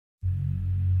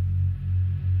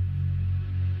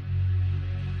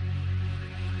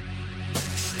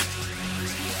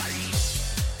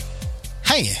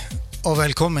Hei, og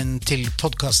velkommen til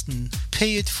podcasten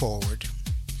Pay It Forward.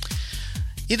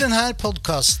 I denne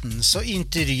podcasten så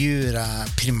intervjuer jeg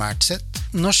primært sett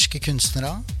norske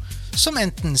kunstnere som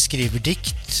enten skriver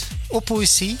dikt og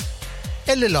poesi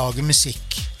eller lager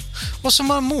musikk, og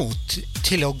som har mot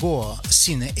til å gå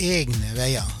sine egne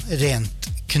veier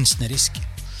rent kunstnerisk.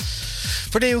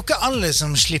 For det er jo ikke alle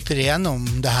som slipper igjennom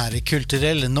det her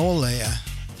kulturelle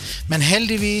nåløyet, men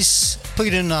heldigvis på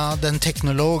grunn av den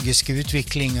teknologiske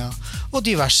utviklingen og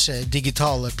diverse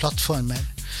digitale plattformer,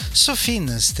 så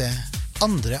finnes det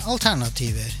andre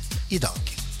alternativer i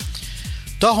dag.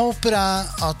 Da håper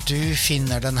jeg at du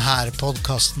finner denne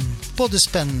podcasten både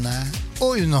spennende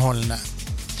og underholdende.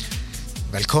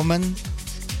 Velkommen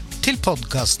til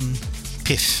podcasten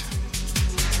Piff.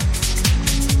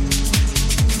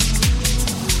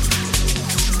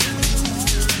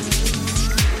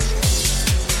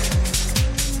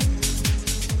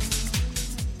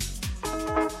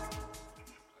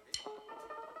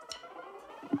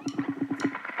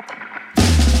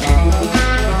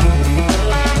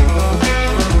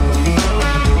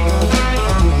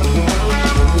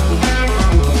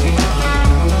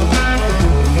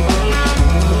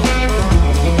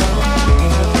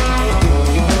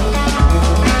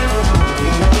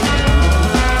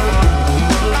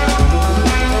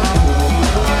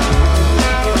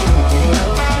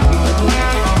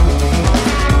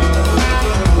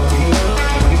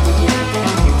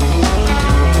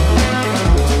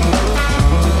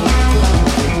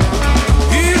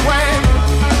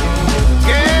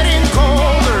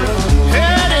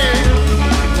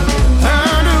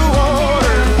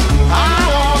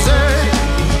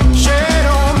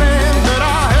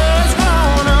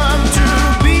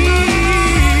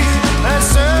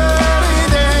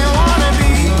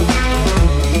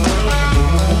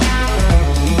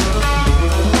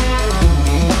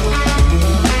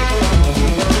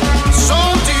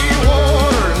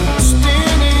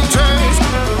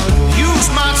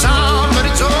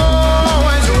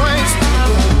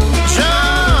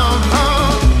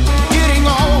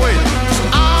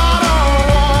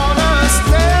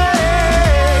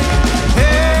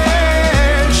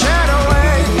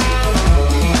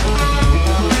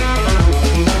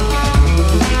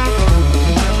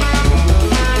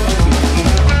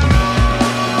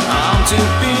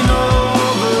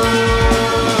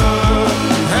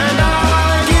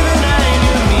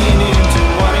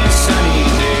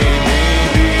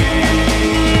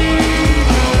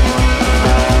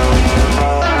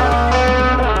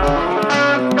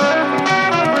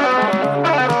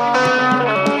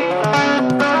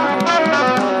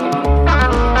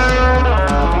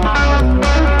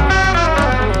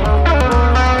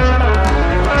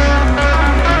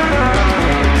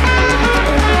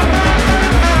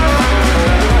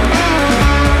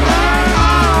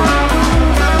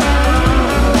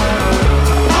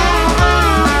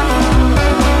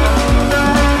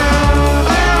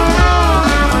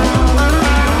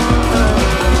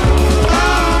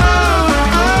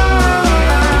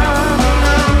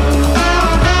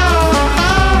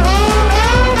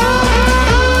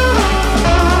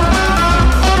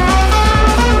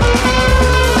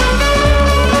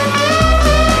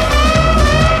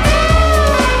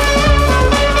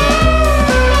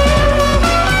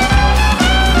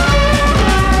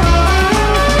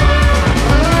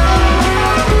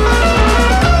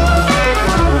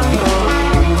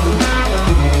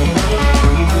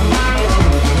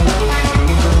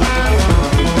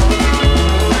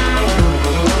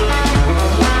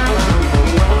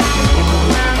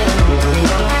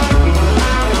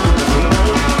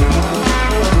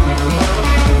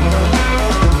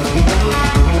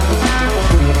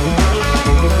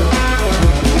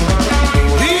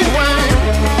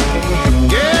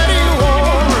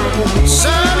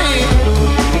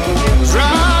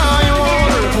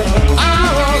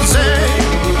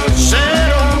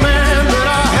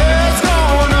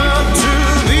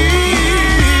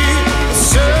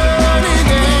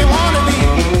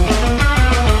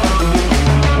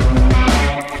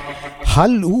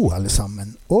 Hallo alle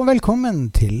sammen, og velkommen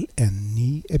til en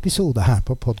ny episode her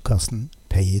på podcasten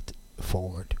Pay It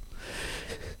Forward.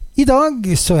 I dag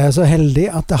så er jeg så heldig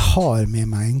at jeg har med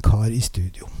meg en kar i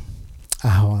studio.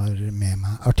 Jeg har med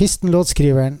meg artisten,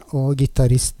 låtskriveren og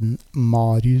gitarristen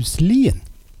Marius Lien,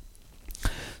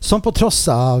 som på tross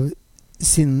av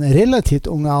sin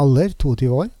relativt unge alder, 22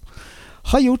 år,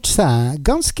 har gjort seg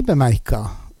ganske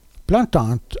bemerket, blant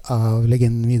annet av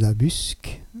legenden Vidar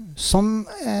Busk, som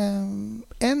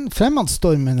en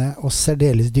fremadstormende og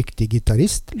særdeles dyktig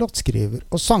gitarrist, låtskriver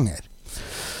og sanger.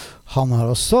 Han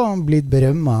har også blitt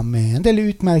berømmet med en del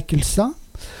utmerkelser,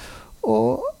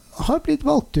 og har blitt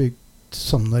valgt ut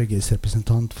som Norges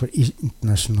representant for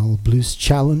International Blues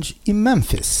Challenge i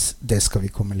Memphis. Det skal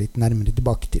vi komme litt nærmere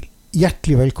tilbake til.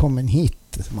 Hjertelig velkommen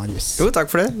hit, Marius. Jo,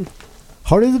 takk for det.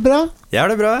 Har du det bra? Jeg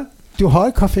har det bra. Du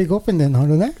har kaffe i koppen din, har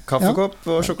du det? Kaffekopp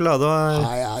og sjokolade og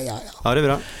har det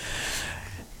bra.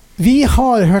 Vi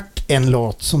har hørt en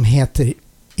låt som heter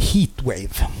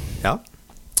Heatwave. Ja.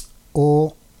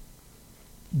 Og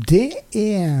det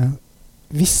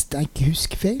hvis jeg ikke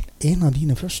husker feil, en av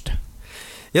dine første.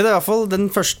 Ja, det er i hvert fall den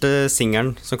første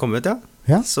singelen som kom ut, ja.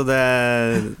 Ja. Så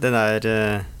den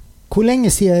Hvor lenge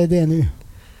siden er det nå?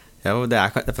 Ja, det er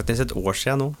faktisk et år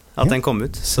siden nå at den kom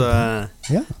ut. Så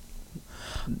ja.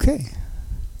 Ok.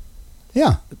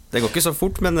 Ja. Det går ikke så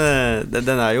fort, men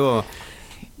den er jo...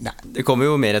 Det kommer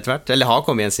jo mer etter hvert. Eller har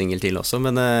kommet en single til også,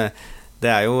 men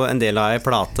det er jo en del av en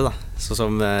plate da,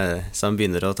 som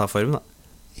begynner å ta form da.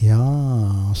 Ja,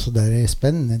 så det er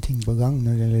spennende ting på gang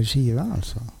når det gjelder skive,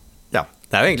 altså. Ja,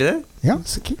 det er jo egentlig det. Ja,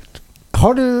 så kult.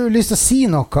 Har du lyst til å si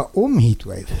noe om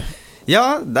Heatwave?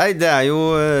 Ja, nei, det er jo...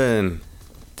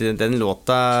 Den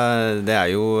låta, det er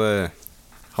jo...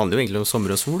 handler jo egentlig om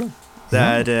sommer og sol, da.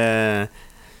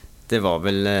 Det var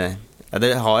vel... Ja,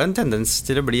 det har en tendens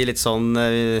til å bli litt sånn...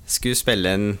 skulle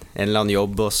spille en eller annen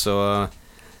jobb, og så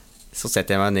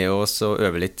setter jeg meg ned og så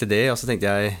øver litt til det, og så tenkte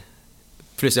jeg...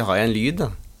 Plutselig har jeg en lyd, da.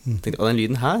 Tenkte, og den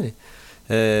lyden her,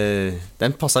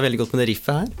 den passet veldig godt med det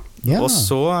riffet her. Ja. Og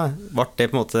så var det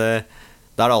på en måte,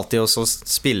 da er det alltid også å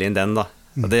spille inn den da.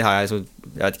 Og det har jeg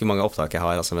vet ikke hvor mange opptak jeg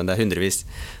har, altså, men det er hundrevis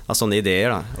av sånne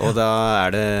ideer da. Og da er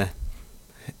det,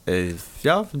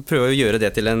 prøve å gjøre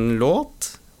det til en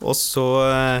låt, og så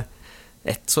er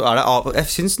det, jeg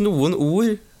synes noen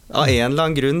ord av en eller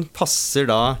annen grunn passer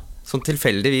da, sånn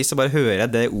tilfeldigvis, så bare hører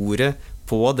jeg det ordet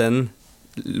på den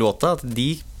låta, at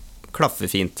de klaffer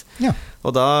fint. Ja.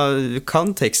 Og da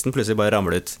kan teksten plutselig bare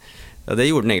ramle ut. Og det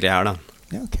gjorde den egentlig her da.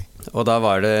 Ja, ok. Og da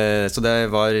var det, så jeg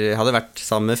hadde vært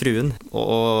sammen med fruen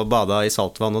og bada i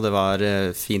saltvann, og det var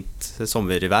fint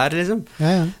sommervær liksom.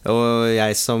 Ja, ja. Og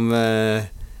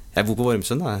jeg bor på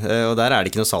Vormsund da, og der er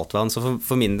det ikke noe saltvann, så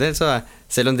for min del, så,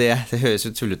 selv om det høres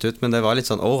ut tullet ut, men det var litt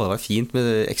sånn, det var fint med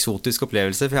eksotisk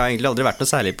opplevelse, for jeg har egentlig aldri vært noe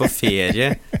særlig på ferie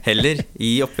heller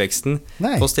i oppveksten.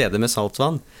 Nei. På steder med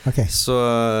saltvann. Okay. Så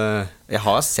jeg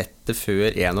har sett det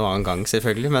før en og annen gang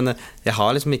selvfølgelig, men jeg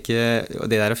har liksom ikke,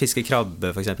 det der å fiske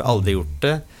krabbe for eksempel, aldri gjort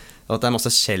det, og at det er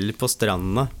masse skjell på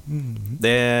strandene.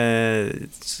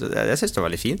 Jeg synes det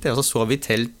var litt fint, og så sov vi i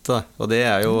telt da, og det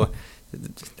er jo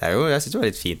jeg synes det var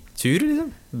litt fint tur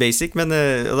liksom. Basic, men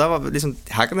og da var liksom,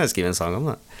 her kan jeg skrive en sang om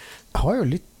det. Jeg har jo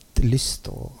litt lyst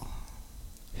til å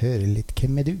høre litt,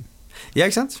 hvem er du? Ja,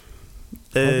 ikke sant?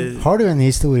 Har du en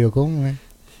historie å komme med?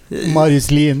 Marius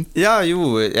Lien? Ja,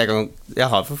 jo, jeg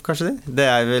har kanskje det.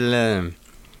 Det er vel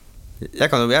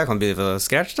jeg kan begynne på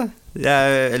scratch da.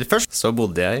 Eller først så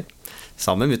bodde jeg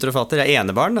sammen med mutter og fatter. Jeg er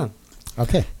enebarn da.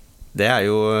 Ok. Det er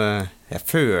jo, jeg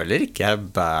føler ikke jeg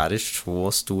bærer så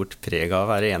stort preg av å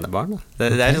være enebarn da.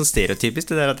 Det er sånn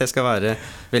stereotypisk det der at jeg skal være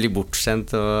veldig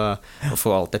bortskjemt og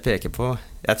få alt jeg peker på.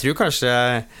 Jeg tror kanskje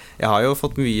jeg har jo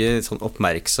fått mye sånn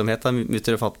oppmerksomhet av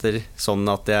mutter og fatter, sånn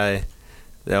at det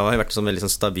har vært en sånn veldig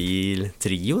sånn stabil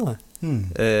trio da.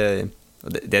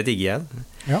 Det digger jeg da.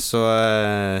 Ja.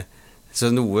 Så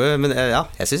noe, men ja,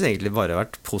 jeg synes egentlig bare det har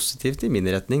vært positivt i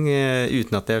min retning,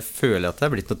 uten at jeg føler at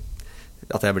det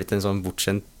har blitt en sånn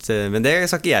bortskjent, men det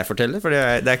skal ikke jeg fortelle, for det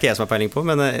er ikke jeg som har peiling på,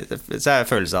 men så er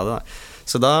jeg følelse av det da.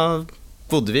 Så da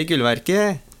bodde vi i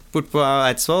Gullverket bort på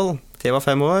Eidsvoll til jeg var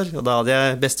 5 år, og da hadde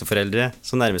jeg besteforeldre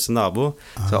som nærmeste nabo,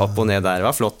 så opp og ned der, det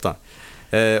var flott da.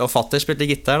 Og fatter spilte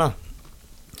gitar da,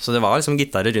 så det var liksom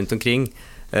gitarer rundt omkring,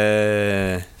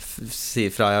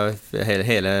 fra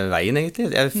hele veien egentlig.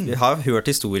 Jeg har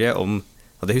hørt historie om,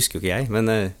 og det husker jo ikke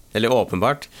jeg, eller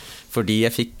åpenbart, fordi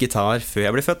jeg fikk gitar før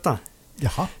jeg ble født da.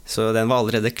 Jaha. Så den var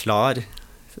allerede klar.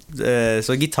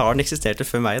 Så gitaren eksisterte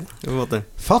før meg da, på en måte.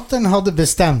 Fatteren hadde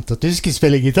bestemt at du skulle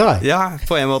spille gitar? Ja,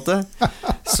 på en måte.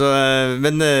 Så,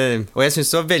 og jeg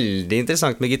synes det var veldig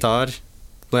interessant med gitar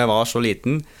når jeg var så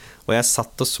liten, og jeg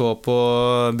satt og så på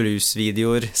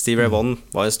bluesvideoer. Stevie Ray Vaughan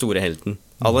var den store helten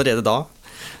allerede da.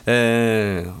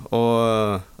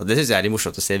 Og det synes jeg er litt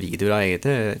morsomt å se videoer av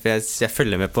egentlig, for jeg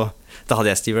følger med på, da hadde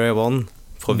jeg Stevie Ray Vaughan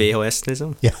på VHS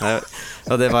liksom. Ja.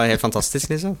 Og det var helt fantastisk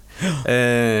liksom.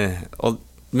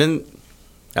 Men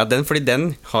ja, fordi den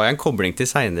har jeg en kobling til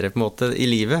senere på en måte i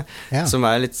livet, ja. Som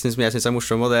er litt, som jeg synes er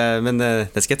morsom, men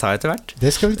det skal jeg ta etter hvert.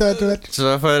 Det skal vi ta etter hvert.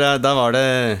 Så for da var det,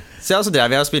 så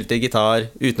drev jeg og spilte gitar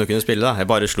uten å kunne spille da.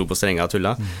 Jeg bare slo på strenga og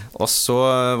tulla. Og så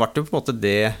var det på en måte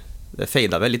det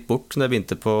fadet vel litt bort når jeg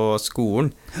begynte på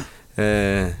skolen.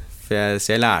 Så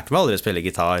jeg lærte meg aldri å spille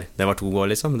gitar. Det var 2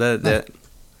 år liksom.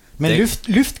 Men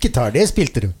luftgitar, det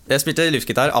spilte du? Jeg spilte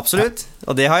luftgitar, absolutt.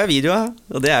 Og det har jeg video av.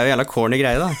 Og det er jo jævla corny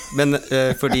greie, da. Men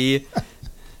fordi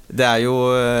det er jo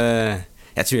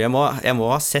jeg tror jeg må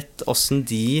ha sett hvordan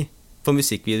de på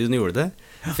musikkvideoen gjorde det.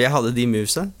 For jeg hadde de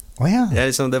movesa. Jeg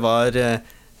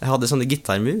hadde sånne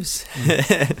gitarmoves.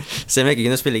 Selv om jeg ikke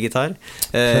kunne spille gitar.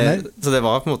 Så det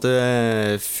var på en måte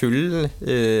full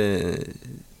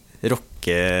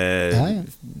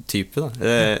rocke-type, da.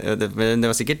 Men det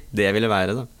var sikkert det jeg ville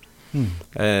være, da.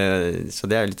 Så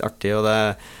det er jo litt artig.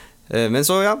 Men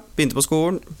så, begynte på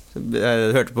skolen.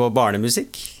 Jeg hørte på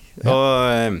barnemusikk. Og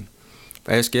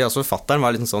jeg husker også forfatteren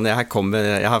var litt sånn jeg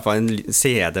har en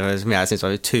CD som jeg synes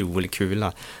var utrolig kul,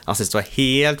 da. Han synes det var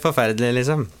helt forferdelig,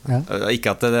 liksom. Ikke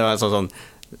at det var sånn,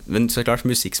 men så klart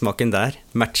musikksmaken der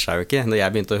matcha jo ikke når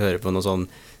jeg begynte å høre på noe sånn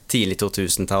tidlig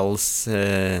 2000-talls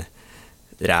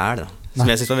ræl, da, som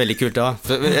jeg synes var veldig kult da.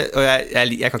 Og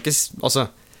jeg kan ikke, altså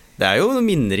det er jo noen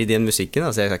minner i den musikken,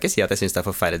 altså jeg kan ikke si at jeg synes det er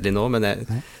forferdelig nå, men det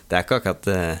er ikke akkurat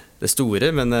det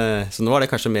store, men så nå er det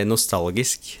kanskje mer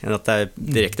nostalgisk enn at det er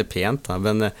direkte pent, da.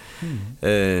 Men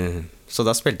så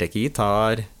da spilte jeg ikke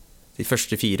gitar de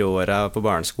første 4 årene på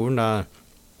barneskolen, da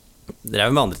drev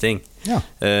jeg med andre ting.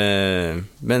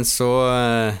 Men så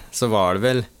var det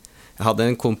vel, jeg hadde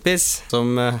en kompis som,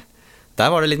 der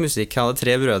var det litt musikk, jeg hadde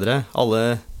 3 brødre,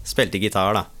 alle spilte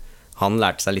gitar, da. Han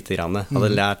lærte seg litt grann. Hadde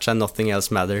lært seg Nothing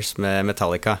Else Matters med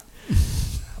Metallica.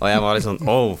 Og jeg var litt sånn,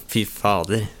 fy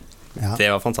fader. Det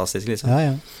var fantastisk, liksom.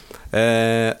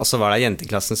 Og så var det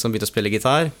jenteklassen som begynte å spille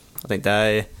gitar. Og tenkte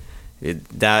jeg,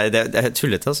 det er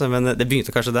tullete, altså, men det begynte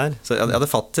kanskje der. Så jeg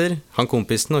hadde fatter, han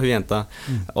kompisen og hun jenta.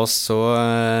 Og så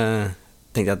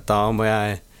tenkte jeg at da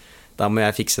må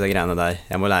jeg fikse det greiene der.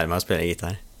 Jeg må lære meg å spille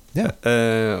gitar.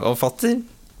 Og fatter,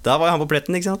 da var han på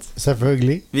pletten, ikke sant?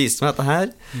 Selvfølgelig. Viste meg dette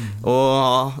her.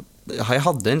 Og jeg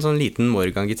hadde en sånn liten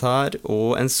Morgan-gitar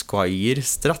og en Squire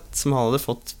Strat som han hadde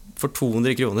fått for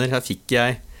 200 kroner. Her fikk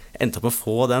jeg endte opp med å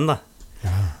få den, da.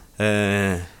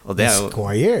 Og det er jo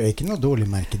Squire er ikke noe dårlig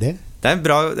merke, det. Det er en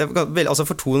bra, altså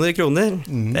for 200 kroner,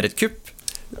 det er et kupp.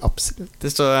 Absolutt.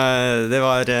 Så det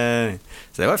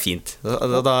var fint.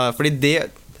 Fordi det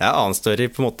er annen story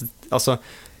på en måte, altså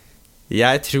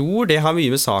jeg tror det har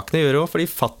mye med saken å gjøre også, fordi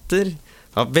fatter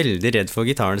var veldig redd for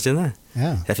gitarene sine.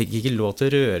 Jeg fikk ikke lov til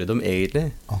å røre dem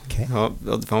egentlig.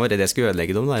 Han var redd jeg skulle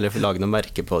ødelegge dem, da, eller lage noen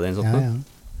merke på det.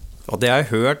 Og det har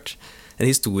jeg hørt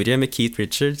en historie med Keith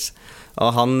Richards,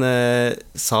 og han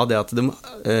sa det at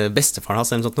bestefaren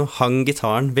hans eller sånt, hang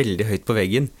gitaren veldig høyt på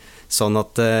veggen, sånn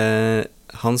at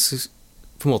han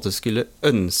på en måte skulle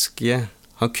ønske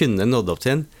han kunne nådd opp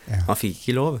til den. Han fikk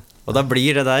ikke lov. Og da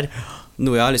blir det der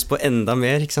noe jeg har lyst på enda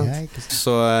mer, ikke sant? Så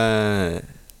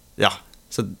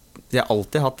så jeg har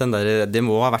alltid hatt den der, det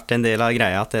må ha vært en del av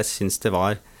greia at jeg synes det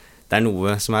er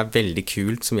noe som er veldig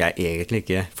kult som jeg egentlig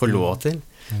ikke får lov til.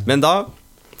 Men da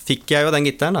fikk jeg jo den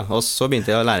gitaren, da, og så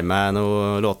begynte jeg å lære meg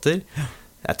noen låter.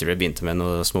 Jeg tror jeg begynte med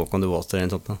noe Smoke on the Water eller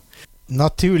noe sånt da.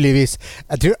 Naturligvis.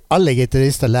 Jeg tror alle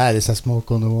gitarister lærer seg Smoke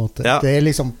on the Water. Det er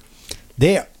liksom,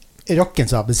 det er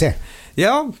rockens ABC.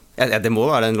 Det må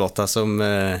være den låta som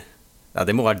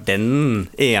det må være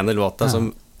den ene låta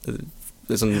som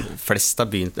flest har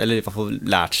begynt, eller i hvert fall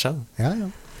lært seg.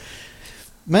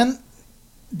 Men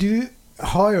du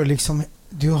har jo liksom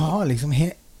du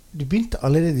begynte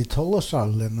allerede i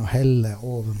 12-årsalderen å helle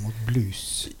over mot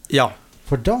blues.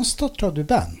 For da startet du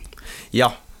band.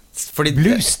 Fordi,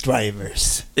 Blues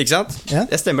Drivers. Ikke sant?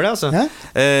 Det stemmer det, altså.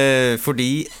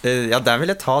 Fordi der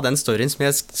vil jeg ta den storyen som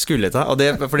jeg skulle ta, og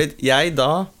det fordi jeg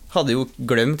da hadde jo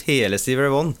glemt hele Stevie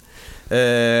Ray Vaughan.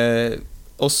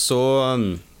 Og så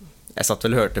jeg satt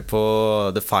vel og hørte på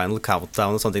The Final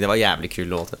Countdown og sånne ting. Det var jævlig kul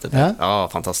låt, vet du.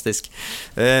 Fantastisk.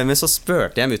 Men så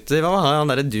spørte jeg mutter, hva var han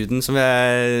der duden som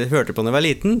jeg hørte på når jeg var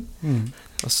liten?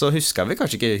 Og så husket vi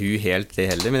kanskje ikke hun helt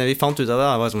det heller, men vi fant ut av det,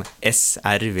 det var sånn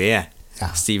SRV,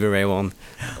 Stevie Ray Vaughan.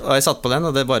 Og jeg satt på den,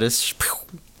 og det bare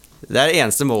det er det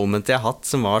eneste momentet jeg har hatt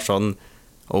som var sånn,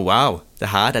 wow, det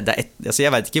her altså jeg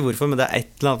vet ikke hvorfor, men det er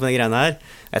et eller annet med de greiene her.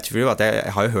 Jeg tror jo at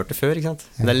jeg har jo hørt det før, ikke sant?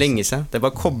 Men det er lenge siden. Det er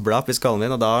bare koblet opp i skallen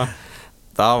min, og da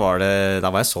var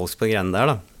jeg solgt på de greiene der,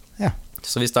 da.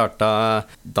 Så vi startet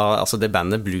altså det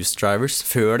bandet Blues Drivers,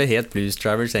 før det het Blues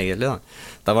Drivers egentlig, da.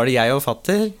 Da var det jeg og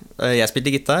Fatter. Jeg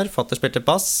spilte gitar, Fatter spilte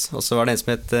bass, og så var det en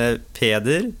som het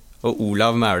Peder og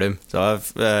Olav Mælum. Så var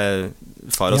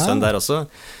far og sønn der også.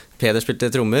 Peder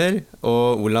spilte trommer,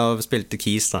 og Olav spilte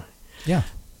keys, da.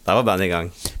 Da var bandet i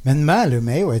gang. Men Mælum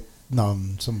er jo et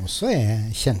navn som også er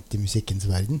kjent i musikkens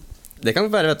verden. Det kan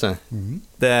det være, vet du.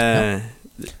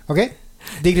 Ok,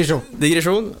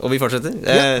 Digresjon, og vi fortsetter.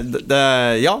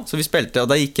 Ja, så vi spilte, og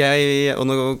da gikk jeg og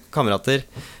noen kamerater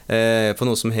på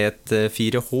noe som het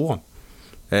 4H.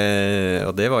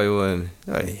 Og det var jo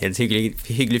helt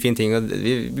hyggelig fin ting, og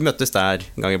vi møttes der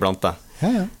en gang iblant da.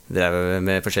 Drev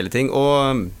med forskjellige ting,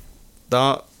 og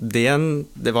da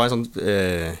det var en sånn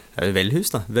velhus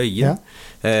da, Vøyen,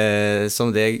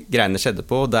 som det greiene skjedde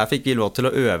på, og der fikk vi lov til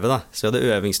å øve da, så vi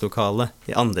hadde øvingslokale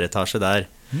i andre etasje der,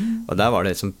 og der var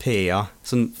det liksom PA,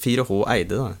 som 4H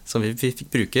eide da, som vi fikk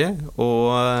bruke,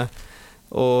 og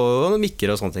noen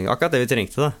mikker og sånne ting, akkurat det vi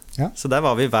trengte da. Så der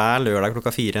var vi hver lørdag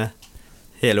 4:00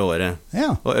 hele året,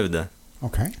 og øvde.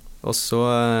 Og så,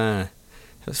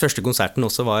 første konserten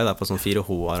også var jeg der på sånn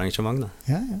 4H-arrangement da.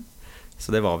 Så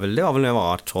det var vel når jeg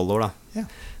var 12 år da.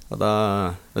 Og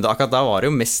men akkurat da var det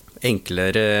jo mest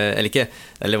enklere,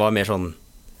 eller var mer sånn,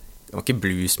 det var ikke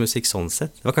bluesmusikk sånn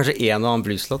sett. Det var kanskje en og annen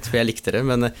blueslåt, for jeg likte det,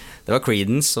 men det var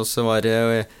Creedence, og så var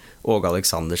det Åge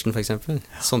Aleksandersen for eksempel.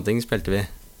 Sånne ting spilte vi.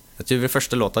 Jeg tror det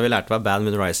første låta vi lærte var Bad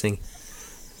Moon Rising.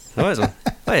 Det var en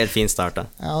helt fin start da.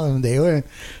 Ja, men det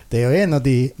er jo en av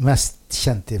de mest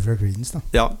kjente fra Creedence da.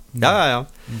 Ja.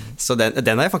 Så den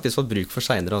har jeg faktisk fått bruk for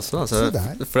senere også da.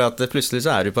 For at plutselig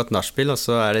så er du på et nachspiel, og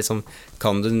så er det liksom,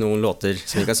 kan du noen låter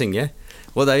som vi kan synge,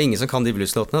 og det er jo ingen som kan de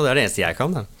blueslåtene, og det er det eneste jeg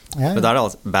kan da. Men da er det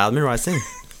altså Bad Moon Rising.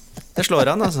 Det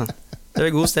slår an altså. Det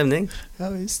er god stemning.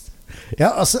 Ja, visst.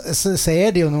 Ja, altså, så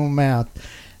er det jo noe med at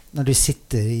når du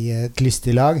sitter i et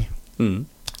lystig lag,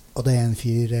 og det er en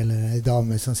fyr eller en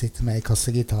dame som sitter med en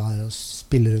kassegitar og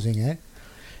spiller og synger,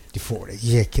 de får det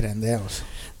ikke kjekkere enn det altså.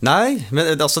 Nei, men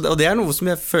altså, og det er noe som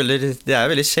jeg føler, det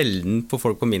er veldig sjelden på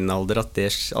folk på min alder at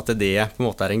det på en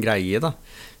måte er en greie da.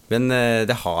 Men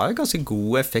det har ganske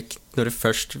god effekt når det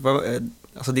først,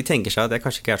 altså de tenker seg at det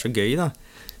kanskje ikke er så gøy da.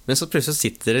 Men så plutselig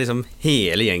sitter det liksom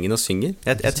hele gjengen og synger.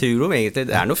 Jeg tror jo egentlig,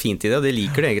 det er noe fint i det, og de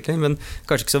liker det egentlig, men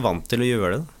kanskje ikke så vant til å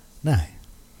gjøre det da. Nei.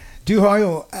 Du har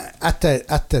jo,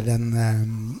 etter den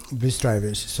Blues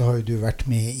Drivers, så har jo du vært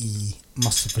med i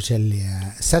masse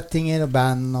forskjellige settinger og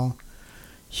band, og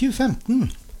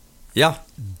 2015,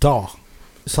 da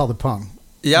sa det pang.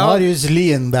 Marius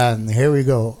Lien band, here we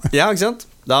go. Ja, ikke sant?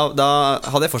 Da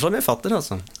hadde jeg fortsatt med fatter,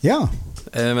 altså. Ja.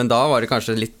 Men da var det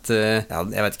kanskje litt,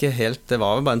 jeg vet ikke helt, det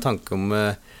var jo bare en tanke om,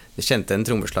 jeg kjente en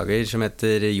trommeslager som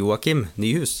heter Joakim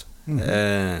Nyhus.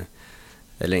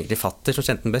 Eller egentlig fatter som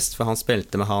kjente den best, for han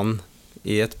spilte med han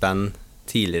i et band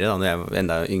tidligere da, når jeg var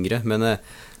enda yngre, men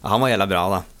han var jævla bra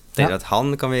da. At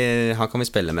han kan vi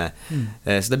spille med.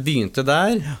 Så det begynte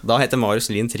der. Da heter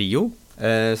Marius Lien Trio,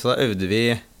 så da øvde vi,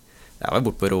 jeg var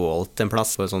borte på Råholt en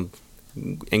plass, på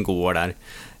en gård der,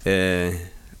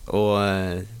 og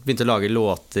begynte å lage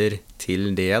låter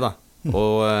til det da,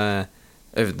 og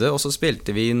øvde, og så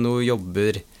spilte vi noen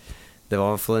jobber. Det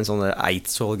var for en sånn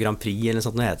Eidsvoll Grand Prix eller noe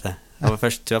sånt det heter. Jeg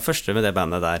var første med det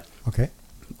bandet der.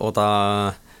 Og da,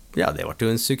 det var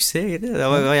jo en suksess. Det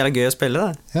var jævlig gøy å spille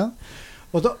da. Ja,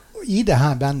 og da, i det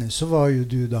her bandet så var jo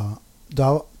du da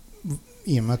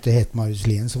i og med at det het Marius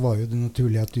Lien, så var jo det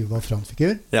naturlig at du var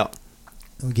frontfigur. Ja.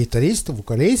 Og gitarist og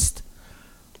vokalist.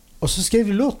 Og så skrev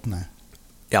du låtene.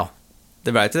 Ja,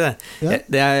 det ble til det. Jeg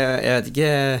vet ikke,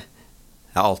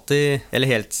 jeg har alltid,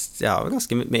 eller helt,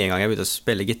 ganske med en gang jeg begynte å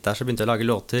spille gitar, så begynte jeg å lage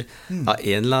låter av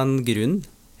en eller annen grunn.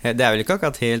 Det er vel ikke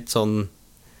akkurat helt sånn,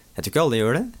 jeg tror ikke alle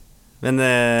gjør det, men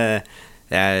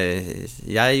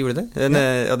jeg gjorde det,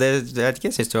 og det, jeg vet ikke,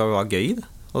 jeg synes det var gøy da.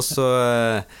 Og så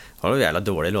var det jo jævla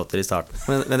dårlige låter i starten,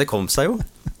 men det kom seg jo.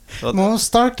 Må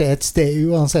starte et sted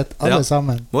uansett, alle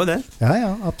sammen. Må det.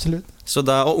 Ja, absolutt. Så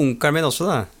da, og onkelen min også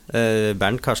da,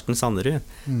 Bernt Karsten Sanderud,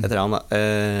 heter han da,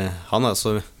 han er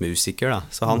også musiker da,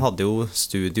 så han hadde jo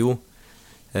studio,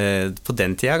 på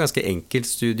den tida, ganske enkelt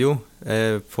studio,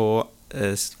 på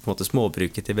en måte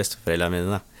småbruket til besteforeldrene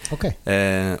mine da.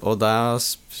 Og der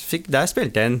spilte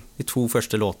jeg inn de 2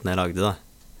 første låtene jeg lagde da.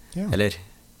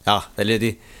 Eller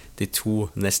de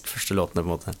 2 nest første låtene på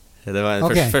en måte. Det var,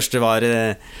 første var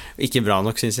ikke bra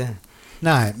nok, synes jeg.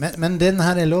 Nei, men den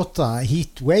her låta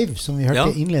Heat Wave, som vi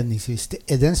hørte innledningsvis,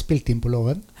 er den spilt inn på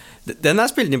låven? Den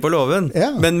er spilt inn på låven,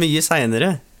 men mye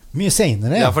senere. Mye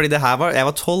senere, ja. Fordi det her jeg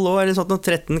var 12 år, eller sånt,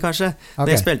 13 kanskje, da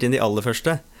jeg spilte inn de aller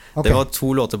første. Det var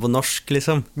 2 låter på norsk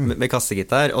liksom, med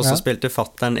kassegitar, og så spilte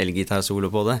fatteren elgitar-solo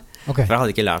på det. For jeg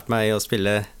hadde ikke lært meg å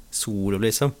spille solo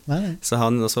liksom.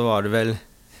 Så var det vel,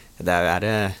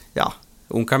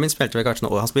 onkelen min spilte vel kanskje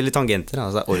noe, han spiller litt tangenter,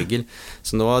 altså orgel,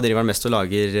 så nå driver han mest og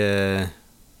lager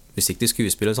musikk til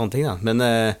skuespill og sånne ting da. Men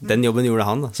den jobben gjorde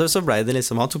han da. Så ble det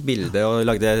liksom, han tok bilde og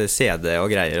lagde CD og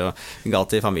greier og ga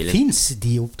til familien. Finns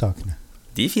de opptakene?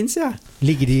 De finns, ja.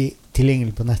 Ligger de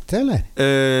tilgjengelig på nettet, eller?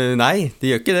 Nei, de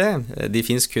gjør ikke det. De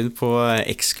finnes kun på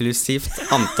eksklusivt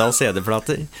antall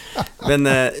CD-plater. Men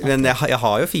jeg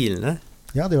har jo filene.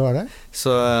 Ja, det var det.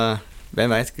 Så hvem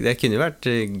vet, det kunne jo vært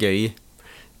gøy.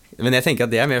 Men jeg tenker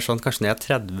at det mer sånn, kanskje når jeg er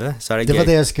 30, så er det gøy. Det var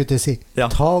det jeg skulle til å si. Ja.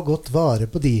 Ta godt vare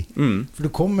på de. For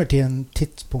du kommer til en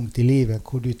tidspunkt i livet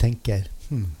hvor du tenker...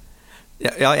 og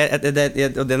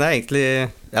den er egentlig...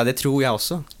 Ja, det tror jeg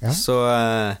også. Ja. Så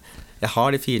jeg har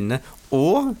de filene.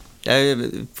 Og...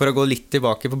 for å gå litt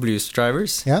tilbake på Blues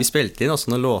Drivers, vi spilte inn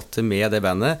også noen låter med det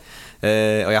bandet,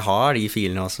 og jeg har de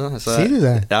filene også. Så, sier du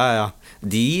det? Ja.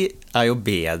 De er jo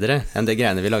bedre enn det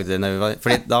greiene vi lagde når vi var,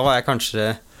 fordi da var jeg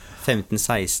kanskje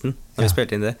 15-16 når vi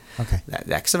spilte inn det. Okay.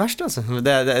 Det er ikke så verst, altså.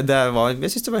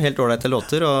 Jeg synes det var helt ålreite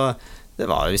låter, og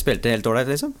vi spilte helt ålreit,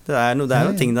 liksom. Det er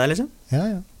noen ting der, liksom.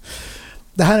 Ja.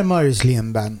 Det her er Marius Lien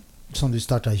Band, som du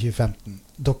startet i 2015.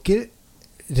 Dere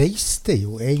reiste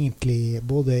jo egentlig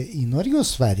både i Norge og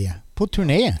Sverige på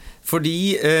turné.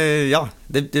 Fordi,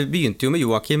 det begynte jo med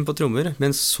Joakim på trommer,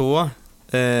 men så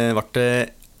var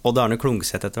det Odd Arne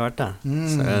Klungseth etter hvert da.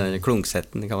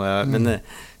 Klungsetten kaller jeg. Men,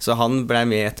 så han ble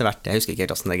med etter hvert. Jeg husker ikke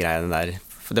helt hvordan det greiene der.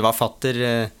 For det var fatter,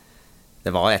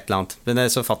 det var et eller annet. Men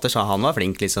så fatter sa han var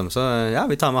flink liksom. Så ja,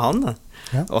 vi tar med han da.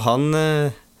 Ja. Og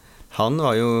han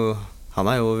er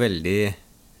jo veldig,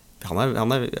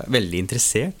 han er veldig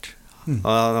interessert.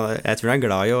 Og jeg tror han er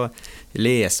glad i å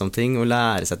lese om ting og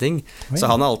lære seg ting. Så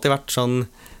han har alltid vært sånn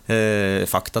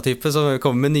faktatype som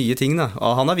kommer med nye ting da.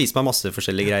 Og han har vist meg masse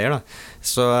forskjellige greier da.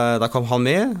 Så da kom han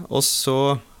med. Og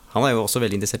så, han er jo også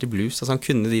veldig interessert i blues. Altså han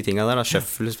kunne de tingene der da.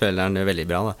 Shuffle spiller han veldig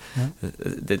bra da.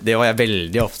 Det var jeg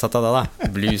veldig opptatt av da.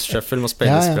 Blues shuffle må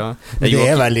spilles bra. Men det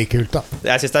er veldig kult da.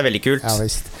 Jeg synes det er veldig kult. Ja,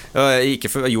 visst.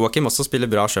 Ikke for Joakim også spiller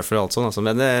bra shuffle og alt sånt altså.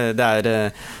 Men det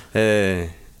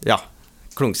er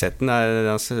Klungsetten,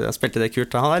 han spilte det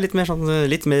kult. Han er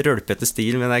litt mer rølpete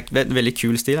stil, men det er en veldig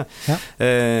kul stil. Ja.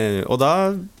 Og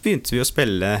da begynte vi å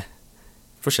spille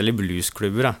forskjellige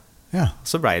bluesklubber. Ja.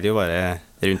 Så ble det jo bare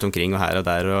rundt omkring og her og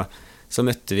der. Og så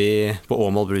møtte vi på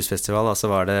Åmål Bluesfestival, så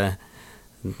var det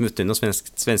møtte noen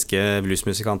svenske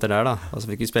bluesmusikanter der da. Og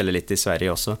så fikk vi spille litt i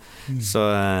Sverige også. Så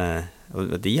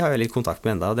og de har jeg litt kontakt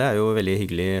med enda, og det er jo veldig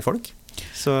hyggelige folk.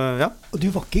 Så, ja. Og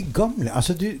du var ikke gamle,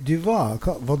 altså du var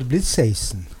du blitt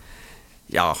 16?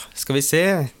 Ja, skal vi se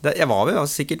jeg var vel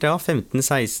sikkert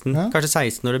 15-16 kanskje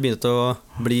 16 når det begynte å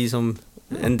bli som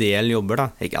en del jobber da.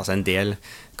 Ikke, altså en del,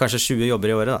 kanskje 20 jobber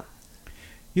i året da.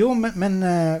 Jo, men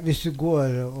hvis du går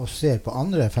og ser på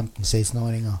andre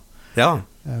 15-16-åringer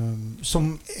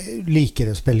som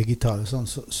liker å spille gitar og sånn,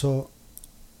 så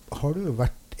har du jo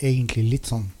vært egentlig litt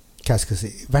sånn, hva skal jeg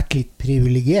si, vært litt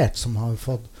privilegert som har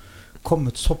fått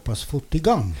kommet såpass fort i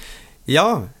gang.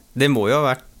 Ja, det må jo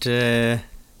ha vært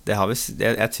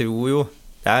jeg tror jo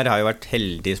der har jo vært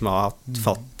heldig som har hatt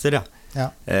fatter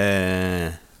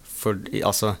for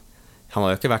altså han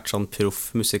har jo ikke vært sånn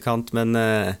proffmusikant, men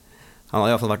han har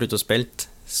i hvert fall vært ute og spilt,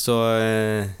 så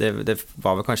det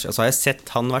var vel kanskje, altså har jeg sett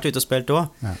han vært ute og spilt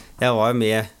også. Jeg var jo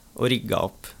med og rigget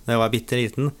opp når jeg var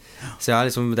bitteliten, så jeg har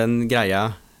liksom den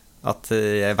greia at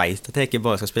jeg vet at jeg ikke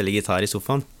bare skal spille gitar i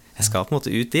sofaen. Jeg skal på en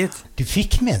måte ut dit. Du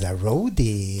fikk med deg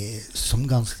roadie som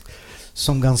ganske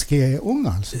ung,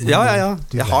 altså? Ja.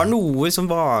 Jeg har noe som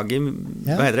vage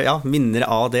minner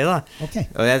av det da. Okay.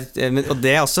 Og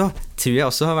det også, tror jeg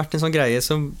også har vært en sånn greie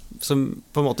som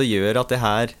på en måte gjør at det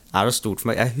her er så stort for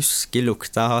meg. Jeg husker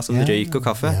lukta av sånn røyk og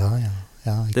kaffe.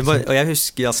 Og jeg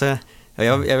husker, altså,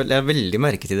 jeg la veldig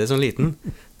merke til det som liten.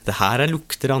 Det her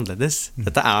lukter annerledes.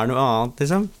 Dette er noe annet,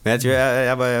 liksom. Men jeg tror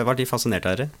jeg var litt fascinert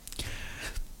av det.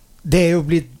 Det er jo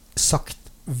blitt sagt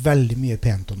veldig mye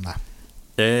pent om deg.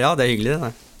 Ja, det er hyggelig det.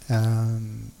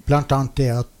 Blant annet det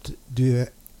at du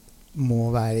må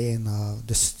være en av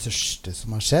det største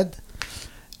som har skjedd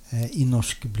i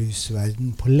norsk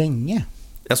bluesverden på lenge.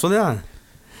 Ja, sånn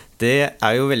det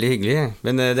er jo veldig hyggelig,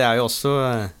 men det er jo også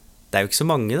det er jo ikke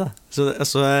så mange da. Så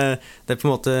det er på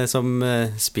en måte som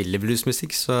spiller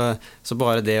bluesmusikk, så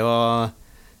bare det å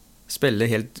spille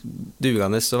helt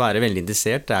dugende og være veldig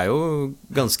interessert, det er jo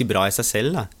ganske bra i seg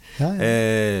selv da.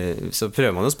 Så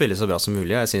prøver man å spille så bra som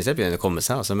mulig. Jeg synes jeg begynner å komme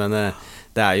seg altså, men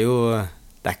det er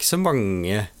ikke så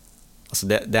mange altså,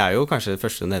 det er jo kanskje det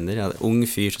første du nevner ung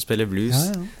fyr som spiller blues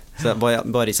så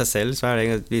bare i seg selv så er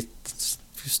det litt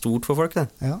stort for folk da.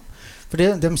 For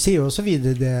de sier jo også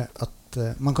videre det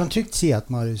at man kan trygt si at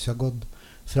Marius har gått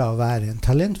fra å være en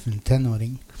talentfull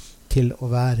tenåring til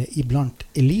å være iblant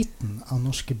eliten av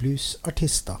norske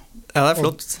bluesartister. Ja, det er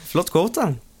flott quote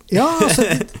da. Ja, altså,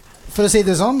 for å si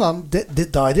det sånn da,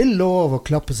 da er det lov å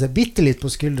klappe seg bitte litt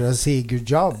på skuldra og si good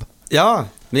job.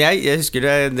 Ja, men jeg husker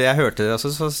det jeg hørte det,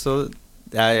 altså, så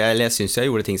jeg synes jeg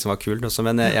gjorde ting som var kult også,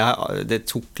 men det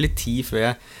tok litt tid før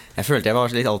jeg følte jeg var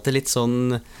alltid litt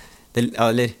sånn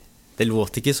det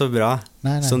låt ikke så bra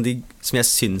som jeg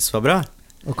synes var bra.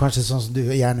 Og kanskje sånn som du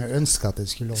gjerne ønsket at det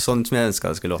skulle låte. Sånn som jeg ønsket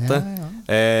at det skulle låte.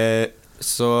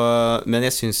 Men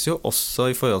jeg synes jo også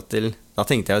i forhold til, da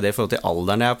tenkte jeg jo det i forhold til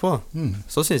alderen jeg på,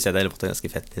 så synes jeg det låter ganske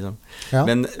fett liksom.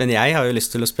 Men jeg har jo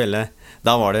lyst til å spille,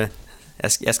 da var det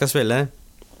jeg skal spille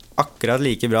akkurat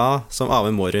like bra som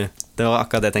Ave Moru. Det var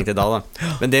akkurat det jeg tenkte da.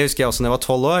 Men det husker jeg også når jeg var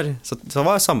 12 år, så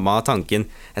var samme tanken.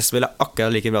 Jeg spiller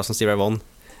akkurat like bra som Stevie Ray Vaughan.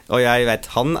 Og jeg vet,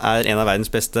 han en av verdens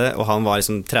beste, og han var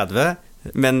liksom 30,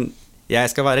 men jeg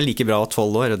skal være like bra av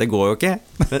 12 år, og det går jo ikke.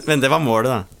 Men det var målet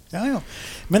da. Ja.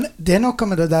 Men det noe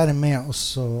med det der med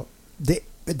også,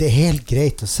 det helt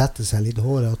greit å sette seg litt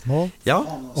håret at mål,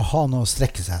 og ha noe å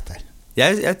strekke seg etter.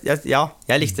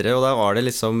 Jeg likte det, og da var det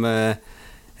liksom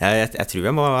jeg tror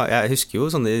jeg husker jo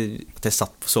sånn at jeg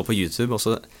så på YouTube og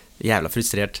så jævla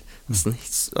frustrert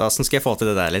hvordan skal jeg få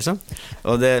til det der liksom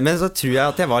men så tror jeg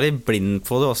at jeg var litt blind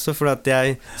på det også, for at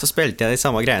så spilte jeg de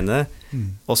samme greiene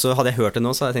og så hadde jeg hørt det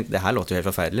nå, så hadde jeg tenkt det her låter jo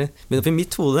helt forferdelig, men oppi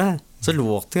mitt hode så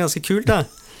låter det ganske kult da.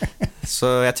 Så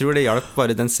jeg tror det hjalp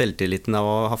bare den selvtilliten av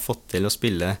å ha fått til å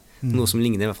spille noe som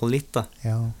ligner i hvert fall litt da.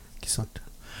 Ja, ikke sant.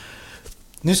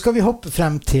 Nå skal vi hoppe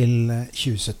frem til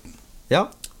 2017. Ja.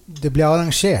 Det ble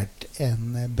arrangert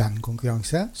en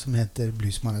bandkonkurranse som heter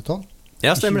Bluesmarathon.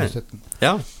 Ja, stemmer det.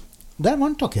 Ja. Der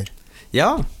vant dere. Ja,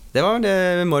 det var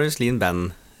det Marius Lien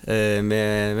band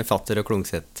med Fatter og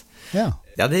Klungseth. Ja,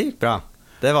 det gikk bra.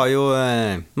 Det var jo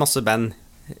masse band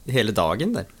hele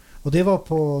dagen der. Og det var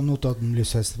på Notodden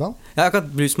Bluesfestival? Ja, akkurat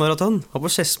Bluesmarathon. Var på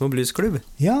Skedsmo Bluesklubb.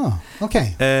 Ja, ok.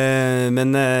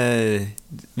 Men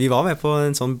vi var med på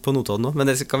en sånn på Notodden nå, men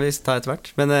det kan vi ta etter hvert.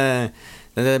 Men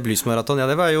det Bluesmarathon,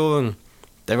 det var jo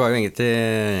egentlig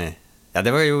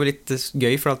det var jo litt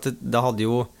gøy, for at da hadde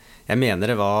jo jeg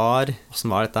mener det var,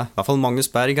 hvordan var dette? I hvert fall Magnus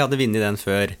Berg hadde vunnet den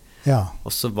før. Ja.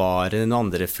 Og så var det noen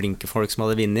andre flinke folk som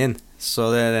hadde vunnet inn.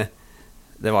 Så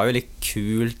det var jo litt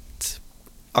kult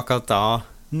akkurat da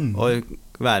å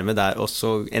være med der, og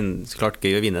så klart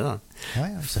gøy å vinne da.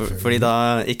 Fordi da,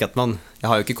 ikke at jeg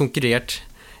har jo ikke konkurrert.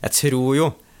 Jeg tror jo,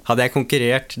 hadde jeg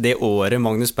konkurrert det året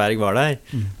Magnus Berg var der,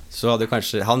 så hadde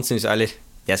kanskje,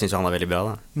 jeg synes han er veldig bra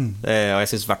da. Og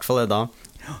jeg synes i hvert fall det da.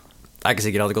 Det ikke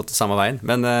sikkert jeg hadde gått samme veien,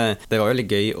 men det var jo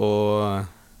litt gøy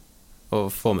å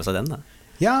få med seg den da.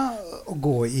 Ja, å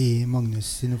gå i Magnus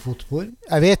sine fotspor.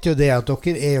 Jeg vet jo det at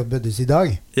dere jo buddies i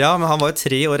dag. Ja, men han var jo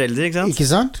 3 år eldre, ikke sant?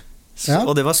 Ikke sant? Ja.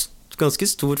 Og det var ganske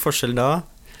stor forskjell da.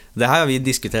 Det her har vi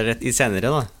diskutert i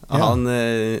senere da. Og han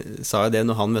sa jo det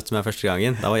når han møtte meg første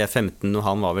gangen. Da var jeg 15, og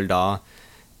han var vel da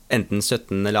enten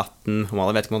 17 eller 18, om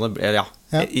han vet ikke om han hadde,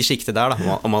 i skiktet der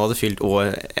da, om han hadde fylt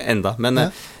år enda. Men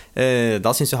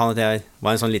da synes jo han at jeg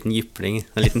var en sånn liten jypling,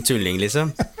 en liten tulling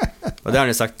liksom. Og det har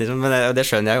han jo sagt liksom, men det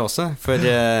skjønner jeg jo også. For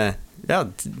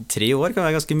 3 år kan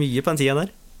være ganske mye på den tiden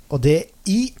der. Og det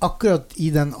akkurat i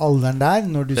den alderen der,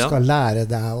 når du skal lære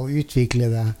deg og utvikle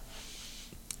deg,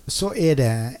 så det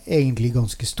egentlig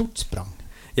ganske stort sprang.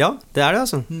 Ja, det det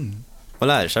altså. Man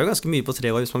lærer seg jo ganske mye på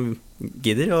 3 år hvis man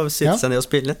gidder å sitte seg ned og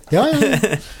spille. Ja.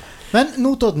 Men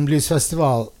Notodden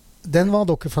Bluesfestival, den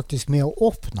var dere faktisk med å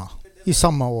åpne i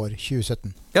samme år,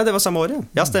 2017. Ja, det var samme år,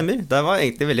 ja. Stemmer. Det var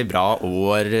egentlig veldig bra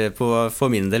år for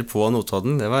min del på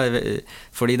Notodden.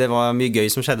 Fordi det var mye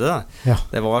gøy som skjedde da. Ja.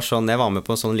 Det var sånn, jeg var med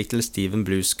på sånn Little Steven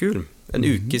Blues School, en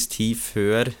ukes tid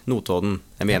før Notodden.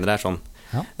 Jeg mener det sånn.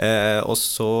 Ja. Og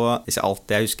så, hvis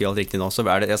jeg husker alt riktig nå, så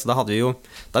det, altså,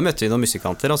 da møtte vi noen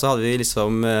musikanter, og så hadde vi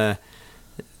liksom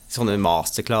sånne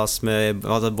masterclass med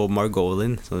Bob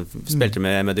Margolin, som spilte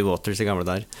med Muddy Waters i gamle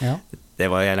der. Ja. Det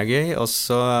var jævla gøy. Og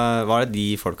så var det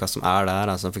de folka som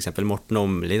der, altså for eksempel Morten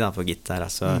Omli da, på gitar,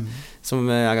 altså, som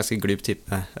ganske glup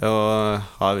type.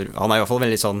 Og han i hvert fall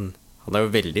veldig sånn, han har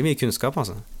jo veldig mye kunnskap,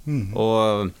 altså.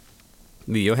 Og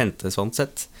mye å hente sånn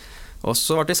sett. Og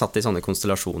så ble vi satt i sånne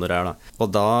konstellasjoner der da.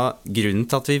 Og da, grunnen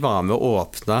til at vi var med å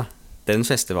åpne den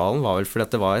festivalen var vel fordi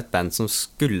at det var et band som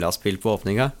skulle ha spilt på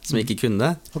åpninga, som ikke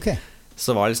kunne. Okay.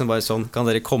 Så var det liksom bare sånn, kan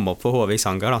dere komme opp på Håvik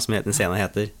Sangar da, som den scenen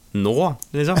heter nå,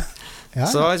 liksom. Ja.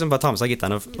 Så liksom bare ta med seg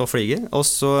gitaren og flyge. Og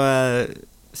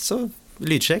så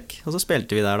lydsjekk, og så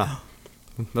spilte vi der da.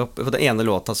 På den ene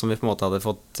låta som vi på en måte hadde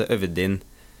fått øvd inn,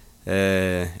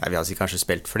 vi hadde kanskje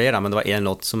spilt flere da, men det var en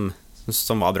låt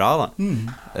som var bra da.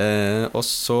 Og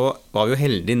så var vi jo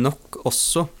heldige nok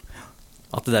også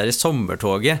at det der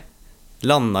sommertoget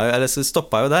landet jo, eller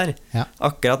stoppet jo der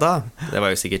akkurat da. Det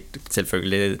var jo sikkert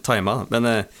selvfølgelig timet, men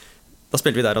da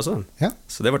spilte vi der også.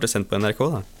 Så det ble sendt på NRK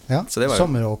da. Så det var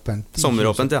sommeråpent.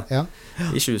 Sommeråpent, ja.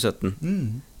 I 2017.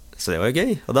 Så det var jo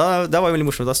gøy. Og da var det veldig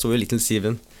morsomt, da stod jo Little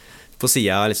Steven på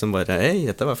siden liksom bare, hei,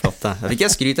 dette var flott da. Da fikk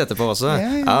jeg skryt etterpå også.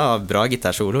 Ja, bra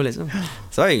gitarsolo liksom.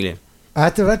 Så det var hyggelig.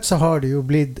 Etter hvert så har det jo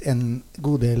blitt en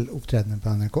god del opptredener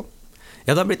på NRK.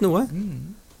 Ja, det har blitt noe.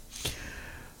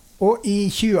 Og i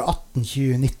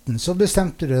 2018-2019 så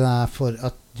bestemte du deg for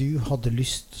at du hadde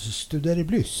lyst til å studere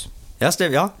blues. Ja,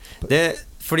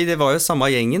 fordi det var jo samme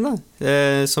gjengen da,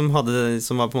 som var på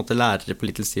en måte lærere på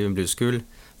Little Steven Blues School,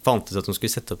 fant ut at de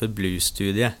skulle sette opp et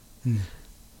blues-studie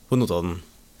på Notodden.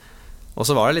 Og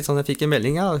så var det litt sånn, jeg fikk en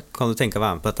melding, ja, kan du tenke å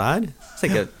være med på dette her? Så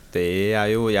tenkte jeg, det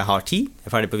er jo, jeg har tid, jeg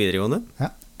er ferdig på videregående,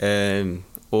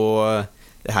 og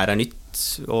det her er nytt,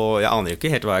 og jeg aner jo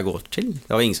ikke helt hva jeg går til.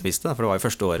 Det var ingen som visste, for det var jo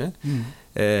første året.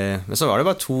 Men så var det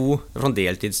bare det var en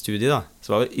deltidsstudie da,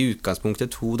 så var det i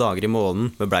utgangspunktet 2 dager i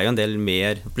måneden, men det ble jo en del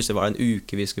mer, plutselig var det en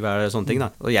uke vi skulle være sånne ting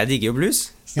da, og jeg digger jo blues,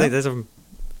 så tenkte jeg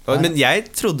men jeg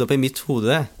trodde på i mitt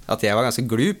hode at jeg var ganske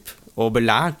glup og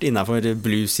belært innenfor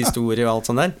blueshistorie og alt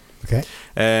sånt der. Okay.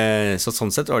 Så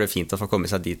sånn sett var det fint å få komme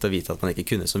seg dit og vite at man ikke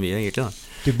kunne så mye egentlig da.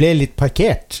 Du ble litt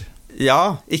parkert.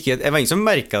 Ja, jeg var ingen som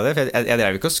merket det, for jeg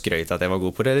drev ikke og skrøt at jeg var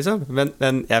god på det liksom.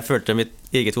 Men jeg følte mitt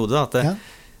eget hode da,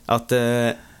 at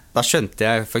da skjønte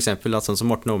jeg for eksempel at sånn som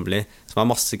Morten Åmli, som har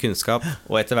masse kunnskap,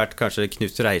 og etter hvert kanskje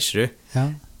Knut Reisjerud,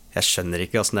 jeg skjønner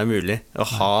ikke hvordan det er mulig å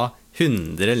ha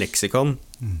 100 leksikon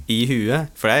i huet,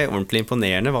 for det er ordentlig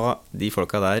imponerende hva de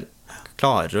folka der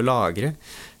klarer å lagre.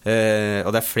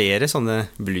 Og det er flere sånne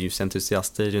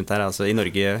bluesentusiaster rundt her altså i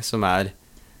Norge som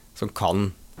kan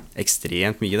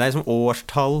ekstremt mye. Det er som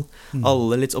årstall,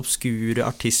 alle litt obskure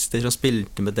artister som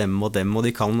spilte med dem, og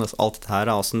de kan alt dette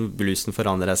her, hvordan bluesen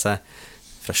forandrer seg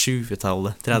fra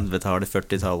 20-tallet, 30-tallet,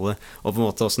 40-tallet, og på en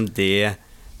måte hvordan det,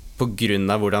 på grunn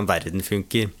av hvordan verden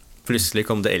funker, plutselig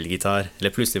kom det elgitar,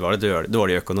 eller plutselig var det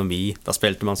dårlig økonomi, da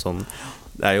spilte man sånn.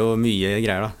 Det er jo mye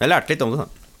greier da. Jeg lærte litt om det da.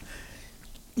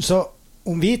 Så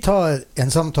om vi tar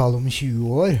en samtale om 20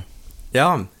 år,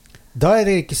 da er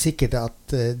det ikke sikkert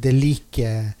at det er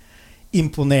like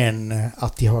imponerende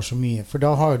at de har så mye, for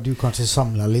da har du kanskje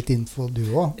samlet litt info du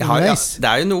også. Det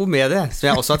er jo noe med det, som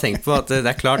jeg også har tenkt på, at det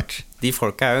er klart, de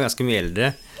folka er jo ganske mye eldre,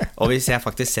 og hvis jeg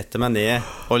faktisk setter meg ned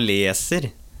og leser,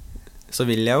 så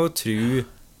vil jeg jo tro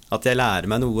at jeg lærer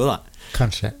meg noe da.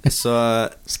 Kanskje. Så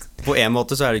på en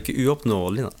måte så er det ikke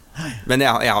uoppnåelig da. Men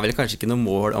jeg har vel kanskje ikke noe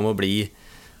mål om å bli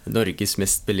Norges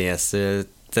mest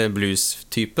belesete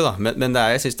blues-type da. Men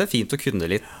jeg synes det er fint å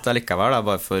kunne litt allikevel da,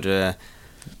 bare for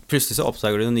plutselig så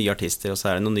oppdager du noen nye artister, og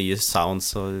så er det noen nye sounds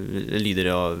og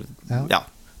lyder og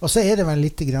Og så er det vel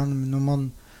litt grann når man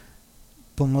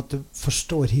på en måte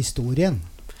forstår historien,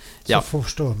 så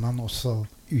forstår man også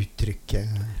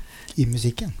uttrykket i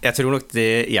musikken. Jeg tror nok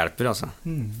det hjelper altså.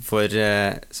 For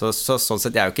sånn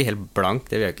sett, jeg er jo ikke helt blank,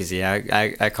 det vil jeg ikke si.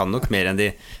 Jeg kan nok mer enn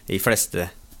de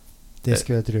fleste. Det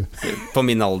skulle jeg tro. På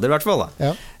min alder i hvert fall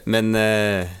da.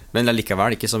 Men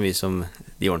likevel ikke så mye som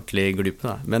de ordentlige glupe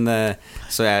da. Men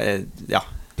så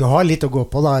Du har litt å gå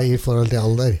på da i forhold til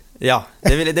alder. Ja,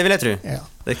 det vil jeg tro.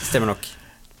 Det stemmer nok.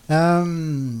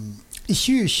 I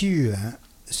 2020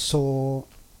 så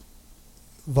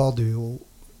var du jo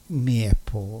med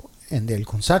på en del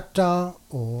konserter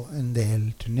og en del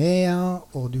turnéer,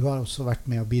 og du har også vært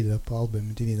med å bidra på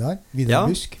albumet til Vidar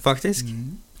Busk. Ja, faktisk.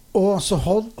 Og så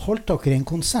holdt dere en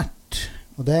konsert,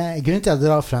 og grunnen til at jeg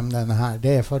drar frem denne her,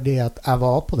 det er fordi at jeg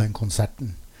var på den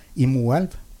konserten i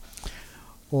Moelv,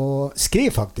 og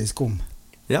skrev faktisk om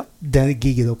det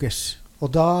giget deres.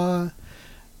 Og da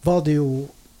var det jo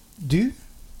du,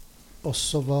 og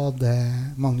så var det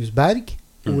Magnus Berg,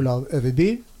 Olav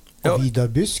Øverby og Vidar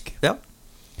Busk.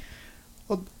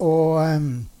 Og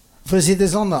for å si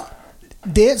det sånn da,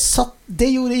 det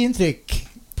gjorde inntrykk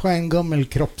på en gammel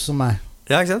kropp som meg.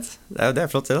 Ja, ikke sant? Det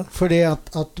er flott det da. Fordi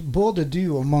at både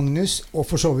du og Magnus, og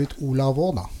for så vidt Olav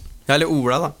også da. Ja, eller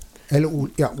Ola da.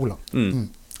 Olav.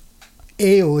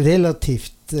 Er jo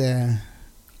relativt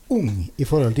ung i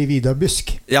forhold til Vidar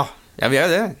Busk. Ja, vi er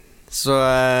jo det. Så,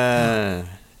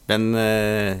 men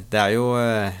det er jo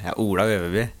Olav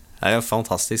Øverby. Det er jo en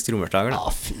fantastisk trommeslager da.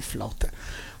 Ja, fy flate.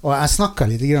 Og jeg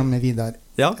snakket litt grann med Vidar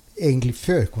egentlig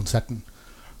før konserten.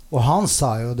 Og han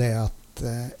sa jo det at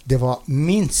det var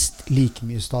minst like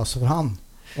mye stas for han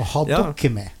å ha dere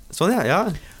med. Sånn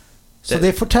Så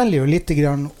det forteller jo litt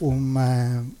grann om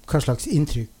hva slags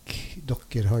inntrykk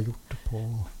dere har gjort på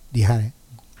de her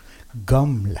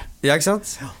gamle. Ja, ikke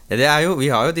sant? Det er jo,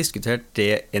 vi har jo diskutert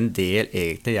det en del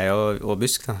egentlig, jeg og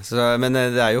Busk da. Men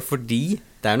det er jo fordi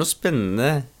det er noe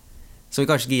spennende som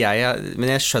kanskje ikke men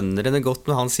jeg skjønner det godt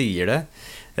når han sier det,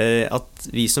 at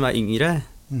vi som er yngre,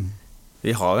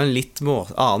 vi har jo en litt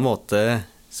annen måte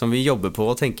som vi jobber på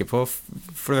og tenker på.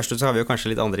 For det første så har vi jo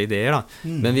kanskje litt andre ideer da,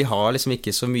 men vi har liksom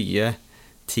ikke så mye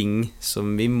ting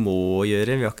som vi må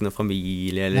gjøre. Vi har ikke noe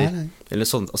familie eller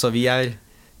sånt. Altså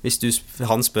hvis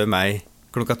han spør meg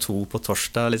 2:00 på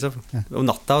torsdag liksom, om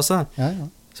natta også,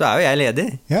 så jo jeg ledig.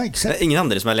 Det ingen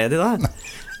andre som ledig da.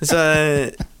 Så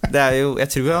det jo, jeg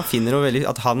tror han finner noe veldig,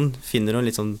 at han finner noe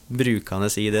litt sånn brukende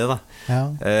i det da.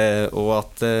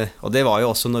 Og det var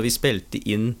jo også når vi spilte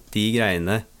inn de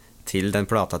greiene til den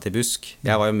plata til Busk.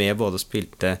 Jeg var jo med både og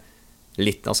spilte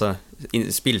litt, altså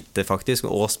spilte faktisk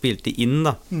og spilte inn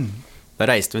da.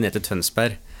 Da reiste vi ned til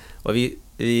Tønsberg, og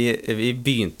vi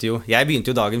begynte jo, jeg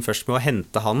begynte jo dagen først med å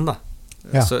hente han da.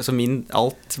 Så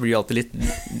alt blir alltid litt,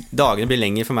 dagene blir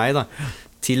lenger for meg da.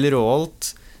 Til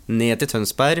Råholt, ned til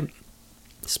Tønsberg,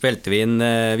 spilte vi inn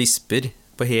visper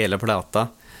på hele plata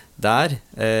der,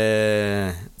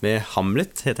 med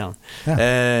Hamlet heter han.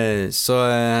 Så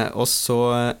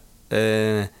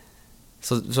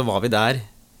var vi der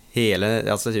hele,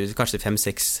 altså kanskje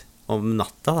 5-6 om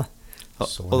natta da.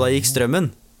 Og da gikk strømmen.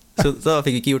 Så da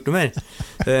fikk vi ikke gjort noe mer.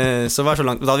 Så var så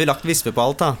langt, da hadde vi lagt visper på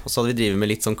alt da, og så hadde vi drivet med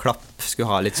litt sånn klapp, skulle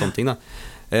ha litt sånne ting da.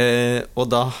 Og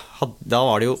da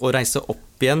var det jo å reise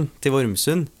opp igjen til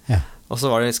Vormsund, og så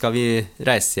var det, skal vi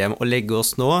reise hjem og legge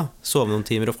oss nå, sove noen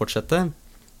timer og fortsette,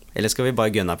 eller skal vi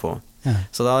bare gønne på?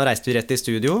 Så da reiste vi rett i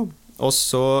studio, og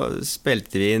så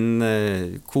spilte vi inn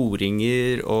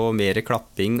koringer og mer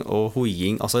klapping og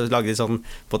hoiing, altså lagde vi sånn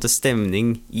på en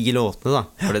stemning i låtene da.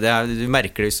 For du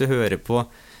merker det hvis du hører på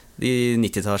de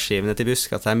 90-tallsskivene til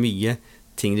Busk, at det mye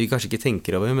ting du kanskje ikke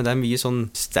tenker over, men det mye sånn,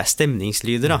 det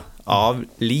stemningslyder da, av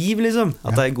liv liksom,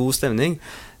 at det god stemning.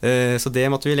 Så det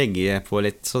måtte vi legge på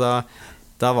litt, så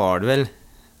da var det vel,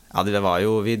 det var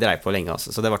jo, vi drev på lenge altså.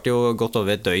 Så det var jo godt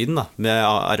over et døgn da, med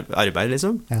arbeid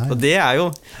liksom. Og det jo,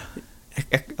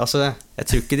 jeg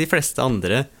tror ikke de fleste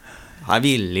andre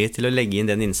villige til å legge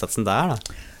inn den innsatsen der da.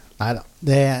 Neida,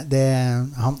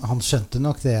 han skjønte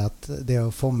nok det at det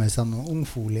å få med seg noen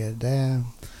ungfolier,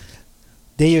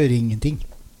 det gjør ingenting.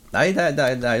 Nei,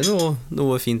 det jo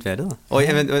noe fint ved det da.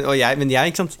 Men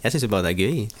jeg, ikke sant? Jeg synes jo bare det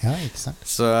gøy. Ja, ikke sant.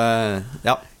 Så,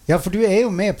 ja. Ja, for du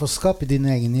jo med på å skape din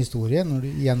egen historie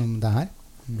gjennom det her.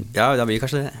 Ja, da blir det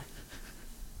kanskje det.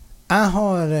 Jeg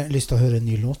har lyst til å høre en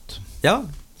ny låt. Ja,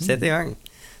 sett i gang.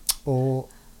 Og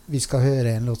vi skal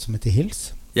høre en låt som heter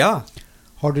Hils. Ja.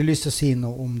 Har du lyst til å si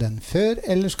noe om den før,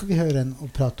 eller skal vi høre den og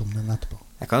prate om den etterpå?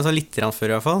 Jeg kan ta litt før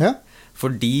i hvert fall. Ja.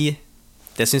 Fordi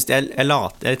det synes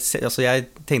jeg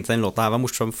tenkte den låta her var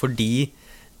morsom, fordi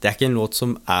det ikke en låt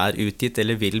som utgitt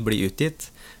eller vil bli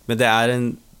utgitt, men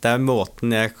det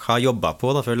måten jeg har jobbet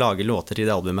på da, for å lage låter til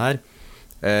det albumet her.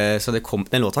 Så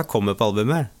den låta kommer på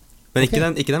albumet her. Men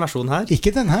ikke den versjonen her.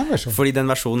 Ikke den her versjonen? Fordi den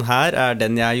versjonen her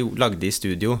den jeg lagde i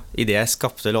studio i det jeg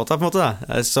skapte låta på en måte da.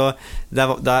 Så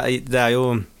det jo,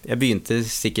 jeg begynte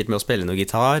sikkert med å spille noe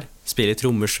gitar, spille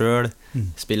trommer selv,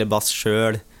 spille bass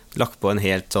selv, lagt på en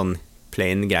helt sånn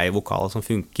plain grei vokal som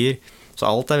funker. Så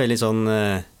alt veldig sånn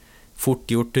fort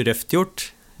gjort, røft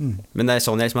gjort. Men det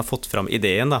sånn jeg liksom har fått fram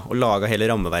ideen da, og laget hele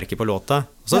rammeverket på låta.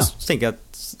 Og så tenker jeg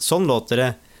at sånn låter det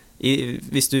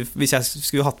hvis jeg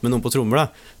skulle hatt med noen på trommer da,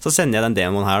 så sender jeg den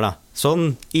demoen her da.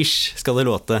 Sånn ish skal det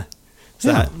låte. Så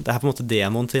det på en måte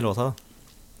demoen til låta da.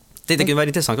 Det kunne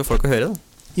være interessant for folk å høre da.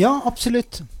 Ja,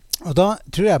 absolutt. Og da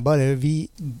tror jeg bare vi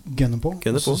gønner på.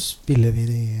 Og så spiller vi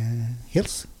de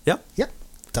Hils. Ja,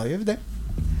 da gjør vi det.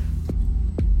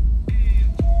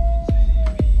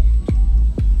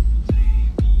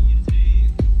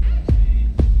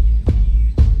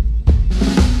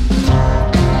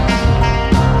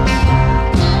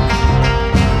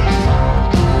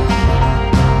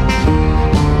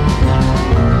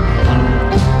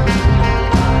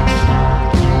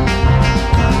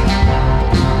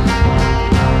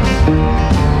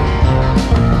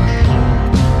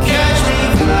 Catch me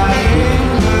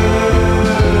flying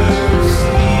birds.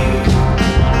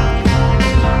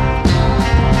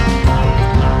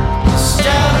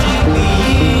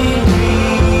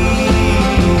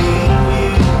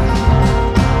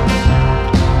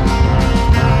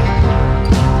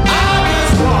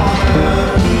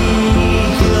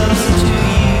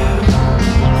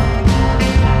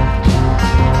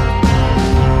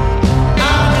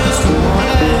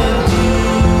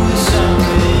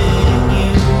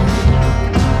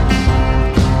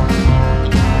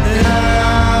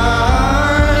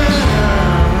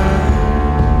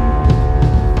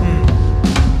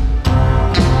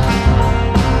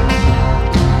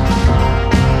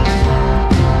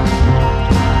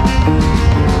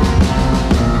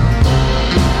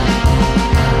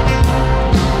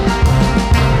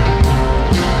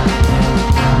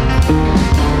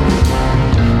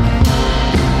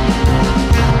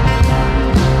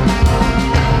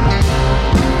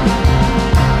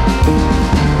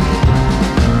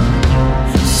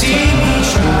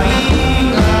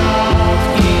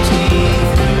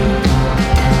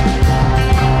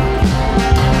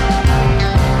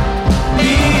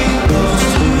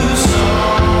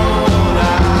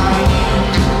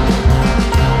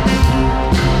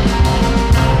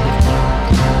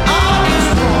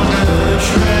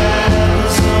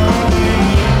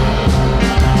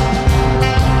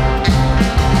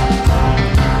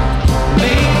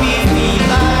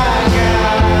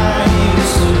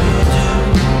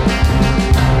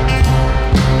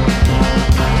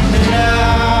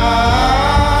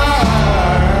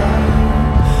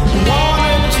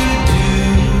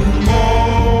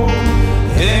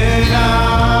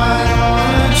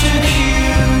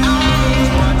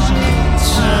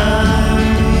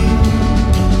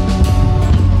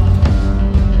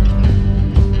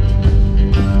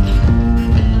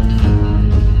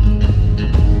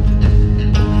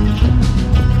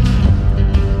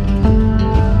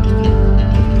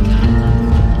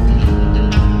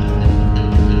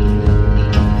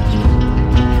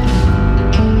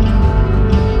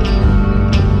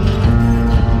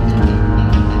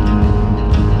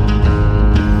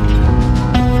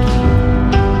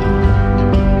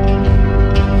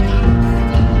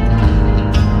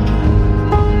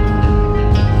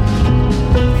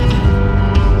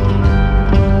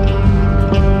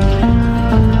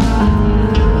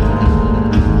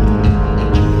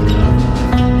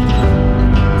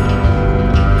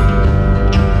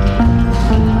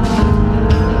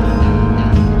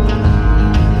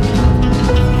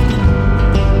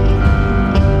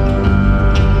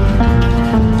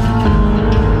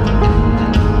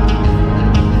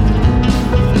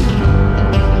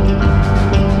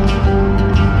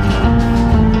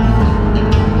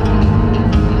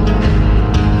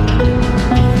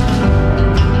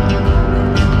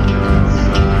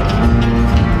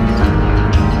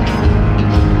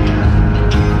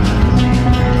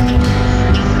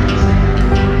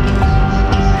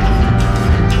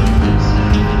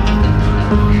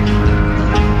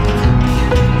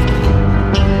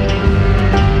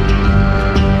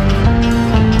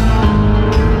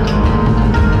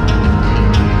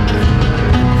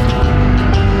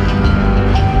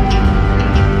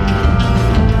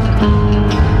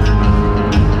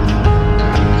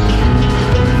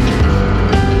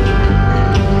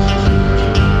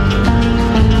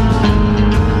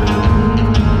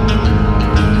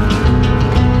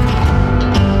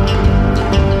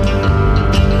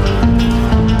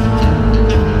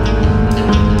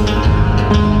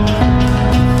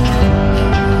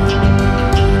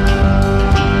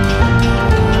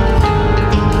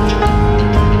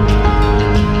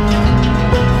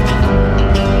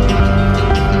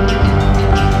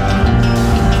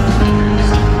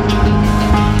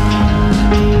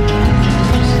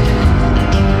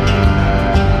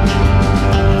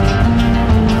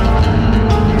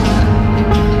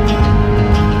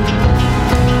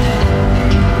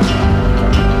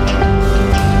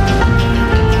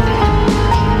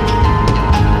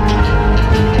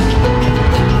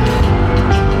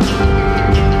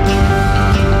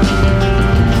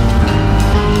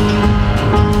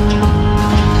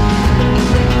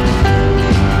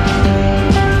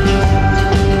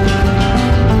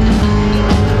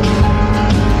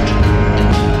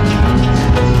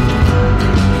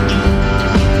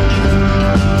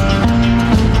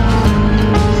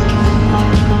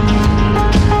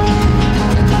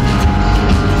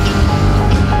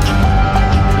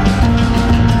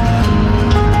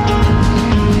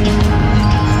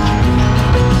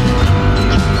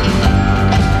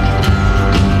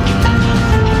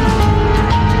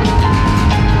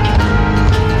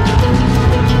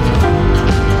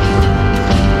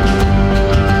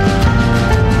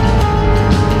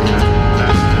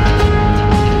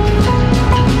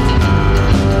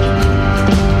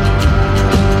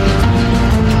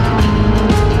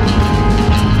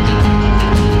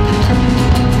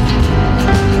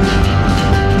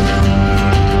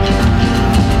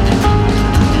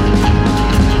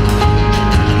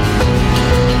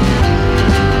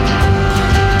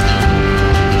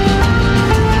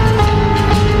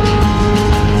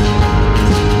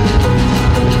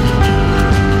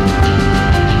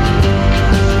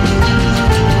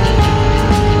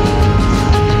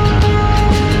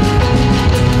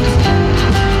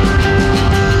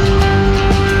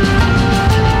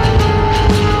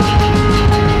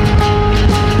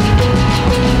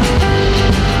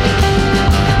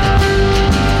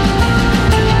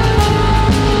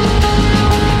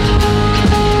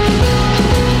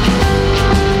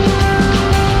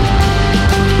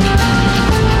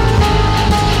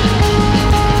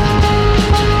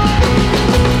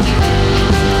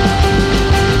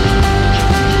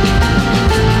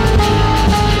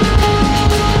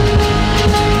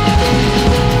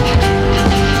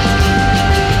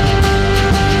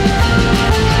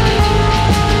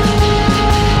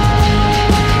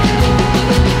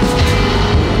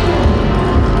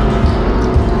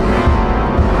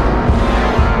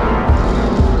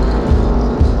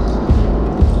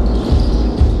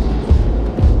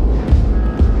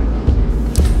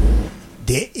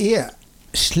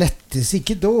 slettes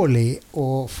ikke dårlig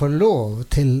å få lov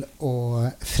til å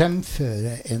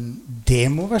fremføre en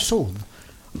demoversjon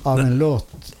av en låt.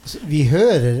 Vi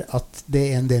hører at det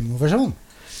en demoversjon,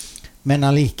 men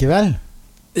allikevel.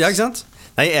 Ja, ikke sant?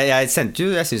 Nei, jeg sendte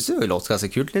jo, jeg synes jo låt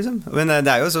ganske kult, liksom. Men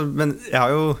det er jo så, men jeg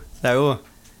har jo,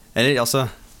 eller altså,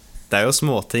 det er jo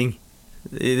småting,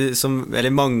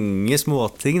 eller mange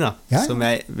småting da, som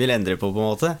jeg vil endre på en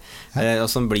måte, og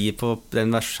som blir på den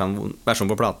versjonen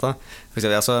på plata. For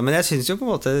eksempel, altså, men jeg synes jo på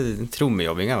en måte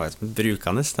trommejobbing er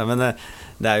brukende, da, men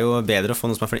det er jo bedre å få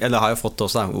noe som eller det har jeg jo fått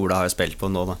også da, Ola har jo spilt på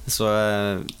nå da. Så,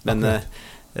 men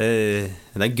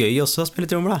det er gøy også å spille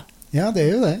trommer da. Ja, det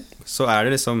er jo det. Så er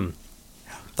det liksom,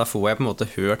 da får jeg på en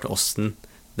måte hørt hvordan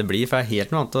det blir, for det er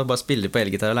helt noe annet å bare spille på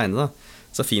elgitar alene da.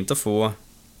 Så fint å få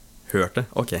hørt det,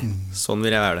 ok, sånn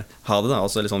vil jeg være det. Ha det da,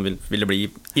 altså liksom, vil det bli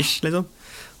ish, liksom.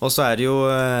 Og så er det jo,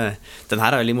 den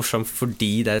her er veldig morsom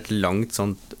fordi det er et langt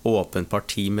sånt åpent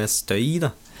parti med støy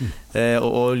da,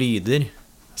 og lyder.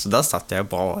 Så da satt jeg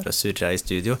bare og surret i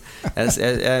studio.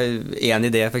 En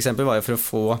idé for eksempel var jo for å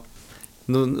få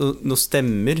noen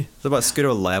stemmer, så bare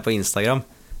scrollet jeg på Instagram.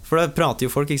 For da prater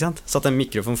jo folk, ikke sant? Satt en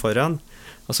mikrofon foran,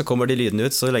 og så kommer de lydene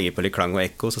ut, så legger jeg på litt klang og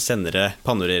ekko, så sender det,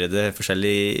 panorerer det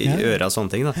forskjellig i øra og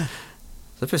sånne ting da.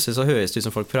 Så plutselig så høres det ut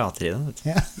som folk prater i det, vet du.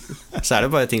 Så er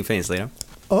det bare ting fra Instagram.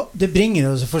 Og det bringer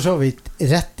oss for så vidt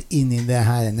rett inn i det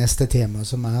her neste tema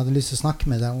som jeg hadde lyst til å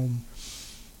snakke med deg om.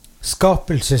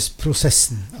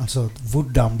 Skapelsesprosessen, altså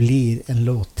hvordan blir en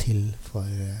låt til for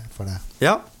deg?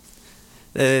 Ja,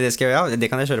 det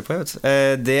kan jeg kjøre på, vet du.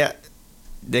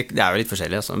 Det er jo litt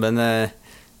forskjellig, altså, men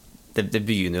det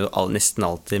begynner jo nesten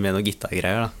alltid med noen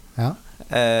gitargreier da. Ja.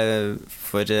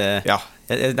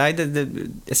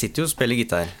 Jeg sitter jo og spiller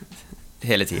gitar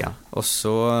hele tiden, og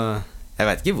så jeg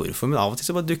vet ikke hvorfor, men av og til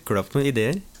så bare dukker det opp noen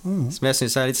ideer som jeg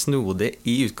synes er litt snodig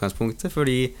i utgangspunktet,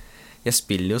 fordi jeg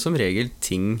spiller jo som regel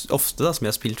ting ofte da, som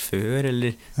jeg har spilt før,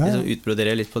 eller liksom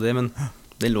utbroderer litt på det, men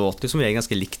det låter jo som regel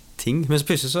ganske likt ting, men så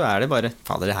plutselig så er det bare,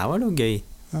 fader, det her var noe gøy,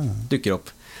 dukker opp.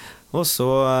 Og så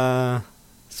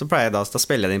pleier jeg da å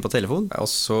spille det inn på telefon, og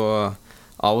så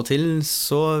av og til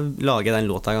så lager jeg den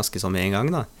låta ganske sånn med en gang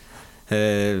da.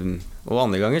 Og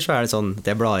andre ganger så er det sånn,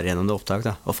 det blar gjennom det opptak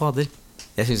da. Og fader,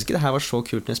 jeg synes ikke det her var så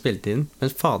kult når jeg spilte inn, men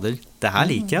fader, det her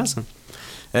liker jeg altså.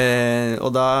 Og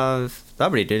da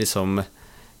blir det liksom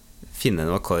finne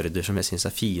noen akkorder som jeg synes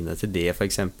er fine til det for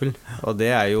eksempel. Og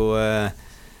det er jo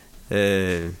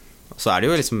så er det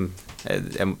jo liksom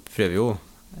jeg prøver jo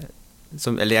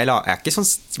eller jeg er ikke sånn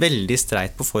veldig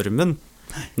streit på formen.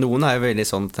 Noen er jo veldig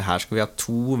sånn at her skal vi ha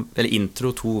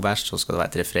intro, 2 vers, så skal det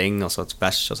være et refreng, og så et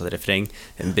vers, og så et refreng,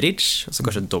 en bridge, og så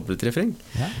kanskje et dobbelt refreng.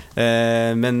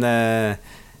 Men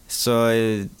så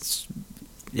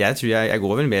jeg tror jeg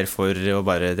går vel mer for å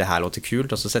bare, det her låter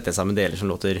kult, og så setter jeg sammen deler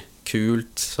som låter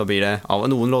kult, så blir det av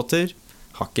noen låter,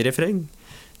 har ikke refreng,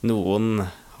 noen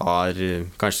har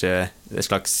kanskje et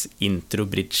slags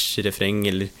intro-bridge-refreng,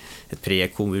 eller et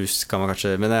pre-kommus kan man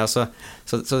kanskje, men så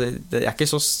det er ikke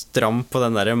så stram på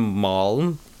den der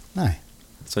malen. Nei.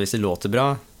 Så hvis det låter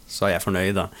bra, så er jeg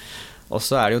fornøyd da. Og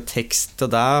så er det jo tekst,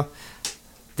 og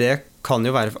det kan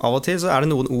jo være, av og til så er det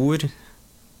noen ord,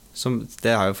 som,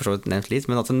 det har jeg jo for så vidt nevnt litt,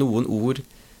 men at noen ord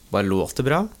bare låter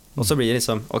bra, og så blir det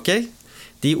liksom, ok,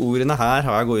 de ordene her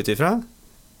har jeg gått ut ifra,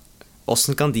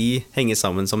 hvordan kan de henge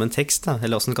sammen som en tekst da?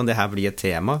 Eller hvordan kan det her bli et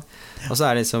tema? Og så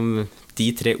er det liksom de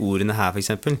 3 ordene her for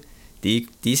eksempel,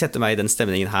 de setter meg i den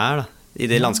stemningen her da, i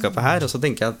det landskapet her, og så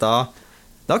tenker jeg at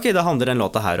ok, da handler den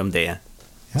låta her om det.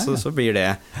 Så blir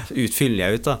det, fyller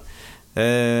jeg ut da.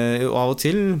 Og av og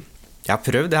til, jeg har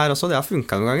prøvd det her også, det har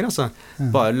funket noen ganger altså.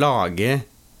 Bare lage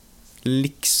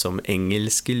liksom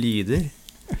engelske lyder,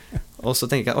 og så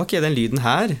tenker jeg, ok, den lyden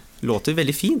her låter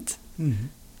veldig fint.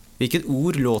 Hvilket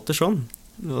ord låter sånn?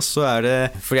 Og så er det,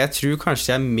 for jeg tror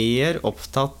kanskje jeg er mer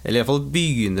opptatt, eller i hvert fall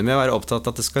begynner med å være opptatt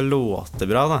at det skal låte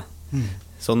bra da.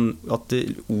 Sånn at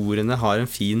ordene har en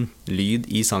fin lyd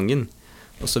i sangen,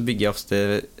 og så bygger jeg ofte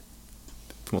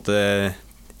på en måte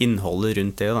innholdet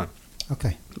rundt det da.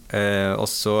 Og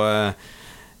så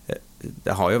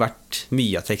det har jo vært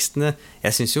mye av tekstene.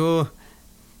 Jeg synes jo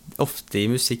ofte i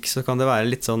musikk så kan det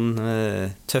være litt sånn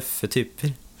tøffe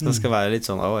typer. Det skal være litt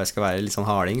sånn, jeg skal være litt sånn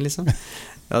harding liksom.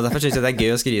 Ja, derfor synes jeg det er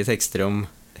gøy å skrive tekster om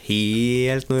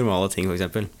helt normale ting for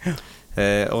eksempel.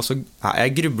 Og så,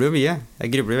 jeg grubler jo mye,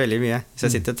 jeg grubler veldig mye. Så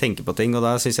jeg sitter og tenker på ting, og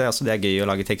da synes jeg også det er gøy å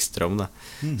lage tekster om det.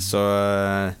 Så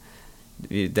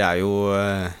det er jo,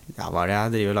 hva er det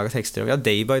jeg driver og lager tekster om? Ja,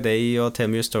 Day by Day og Tell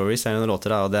Me Your Stories er noen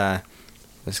låter da, og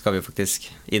det skal vi jo faktisk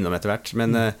innom etter hvert. Men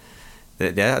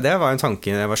det var en tanke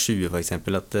når jeg var 20 for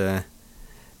eksempel,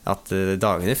 at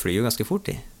dagene flyr jo ganske fort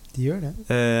i. De gjør det.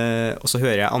 Og så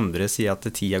hører jeg andre si at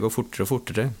tida går fortere og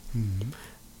fortere.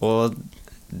 Og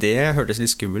det hørtes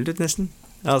litt skummelt ut nesten.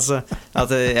 Altså, at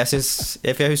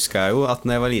for jeg husker jo at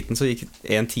når jeg var liten så gikk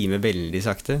en time veldig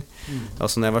sakte.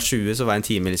 Altså når jeg var 20 så var en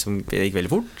time liksom, det gikk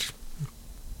veldig fort.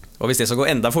 Og hvis det så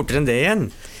går enda fortere enn det igjen.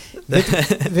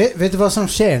 Vet du hva som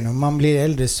skjer når man blir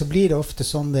eldre? Så blir det ofte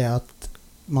sånn det at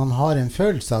man har en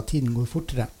følelse av at tiden går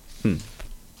fortere.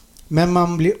 Men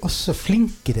man blir også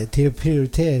flinkere til å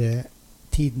prioritere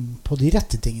tiden på de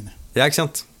rette tingene. Ja, ikke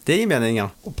sant? Det gir mening, ja.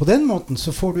 Og på den måten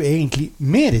så får du egentlig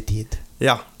mer tid.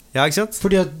 Ja, ikke sant?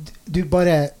 Fordi at du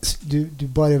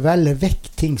bare velger vekk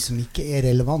ting som ikke er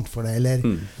relevant for deg, eller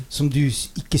som du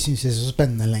ikke synes er så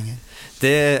spennende lenger.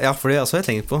 Ja, for det også har jeg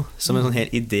tenkt på. Som en sånn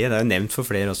hel idé, det er jo nevnt for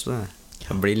flere også.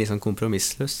 Jeg blir litt sånn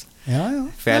kompromissløs. Ja.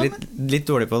 For jeg er litt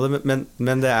dårlig på det,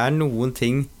 men det er noen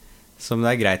ting som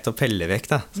det er greit å pelle vekk,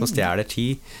 da, som stjeler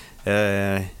tid.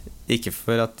 Ikke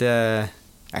for at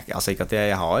altså ikke at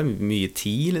jeg har mye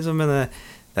tid, liksom, men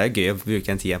det er gøy å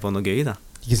bruke en tid på noe gøy, da.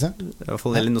 Ikke sant? I hvert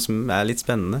fall noe som er litt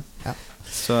spennende. Ja.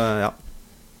 Så, ja.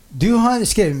 Du har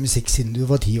skrevet musikk siden du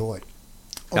var 10 år.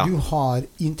 Og du har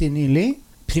inntil nylig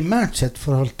primært sett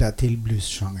forholdt deg til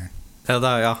blues-sjangeren. Ja,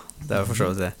 det er for så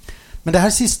vidt det. Men det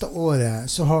her siste året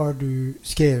så har du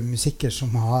skrevet musikk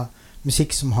som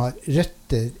har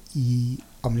røtter i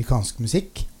amerikansk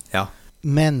musikk. Ja.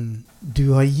 Men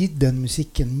du har gitt den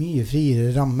musikken mye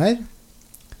friere rammer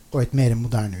og et mer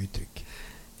moderne uttrykk.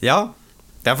 Ja,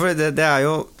 for det er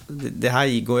jo det her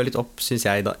går jo litt opp, synes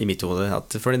jeg, da, i mitt hode.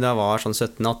 Fordi da jeg var sånn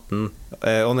 17-18,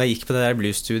 og når jeg gikk på det der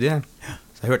blues-studiet,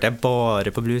 så hørte jeg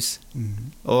bare på blues.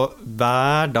 Og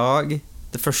hver dag,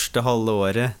 det første halve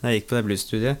året når jeg gikk på det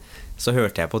blues-studiet, så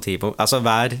hørte jeg på tid på, altså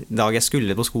hver dag jeg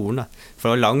skulle på skolen, da. For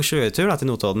det var lang kjøretur da, til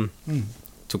Notodden.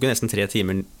 Tok jo nesten 3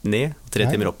 timer ned, og 3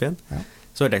 timer opp igjen.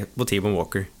 Så hørte jeg på T-Bone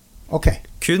Walker.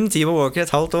 Kun T-Bone Walker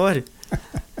et halvt år.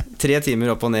 3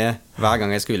 timer opp og ned hver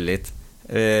gang jeg skulle litt.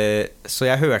 Så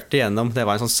jeg hørte igjennom, det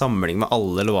var en sånn samling med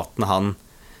alle låtene han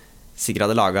sikkert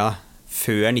hadde laget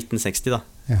før 1960 da.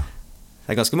 Det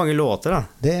er ganske mange låter da.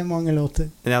 Det er mange låter.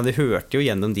 Men jeg hørte jo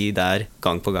gjennom de der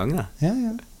gang på gang da.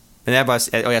 Men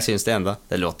og jeg synes det enda,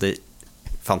 det låter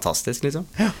fantastisk liksom.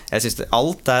 Jeg synes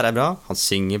alt der er bra, han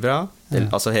synger bra,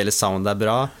 altså hele sound er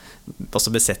bra,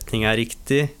 også besetning er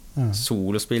riktig,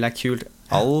 solospill er kult,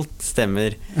 alt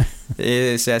stemmer.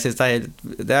 Så jeg synes jeg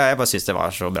bare synes det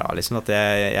var så bra liksom, at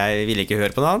jeg ville ikke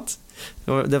høre på noe annet.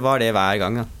 Det var det hver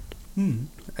gang da.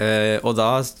 Og da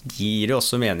gir det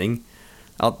også mening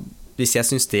at hvis jeg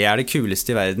synes det er det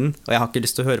kuleste i verden, og jeg har ikke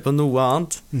lyst til å høre på noe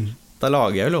annet, da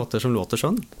lager jeg jo låter som låter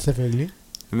sånn. Selvfølgelig.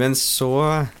 Men så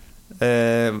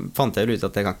fant jeg jo ut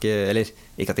at jeg kan ikke, eller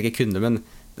ikke at jeg ikke kunne, men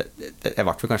jeg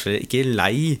var kanskje ikke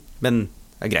lei, men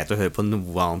det er greit å høre på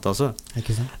noe annet også.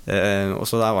 Ikke sant? Og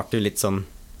så da var det jo litt sånn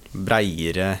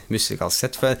breiere musikalsk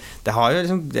sett, for det har jo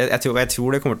liksom, jeg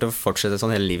tror det kommer til å fortsette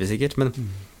sånn hele livet sikkert, men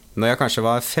når jeg kanskje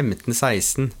var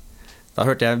 15-16, da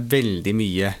hørte jeg veldig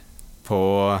mye på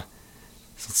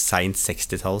sånn sent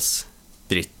 60-talls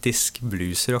britisk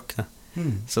bluesrock da.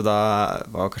 Så da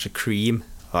var kanskje Cream,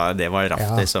 det var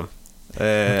raft liksom.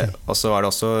 Og så var det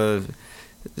også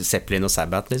Zeppelin og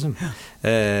Sabbath liksom.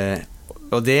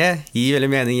 Og det gir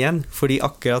veldig mening igjen, fordi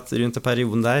akkurat rundt den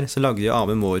perioden der så lagde jo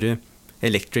Ave Moru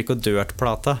Electric og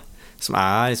Dirt-plata, som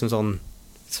er liksom sånn,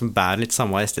 som bærer litt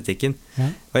samme estetikken.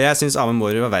 Og jeg synes Ave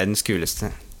Moru var verdens kuleste.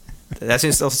 Jeg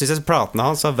synes platene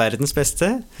hans var verdens beste,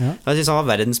 og jeg synes han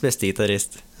var verdens beste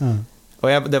gitarist.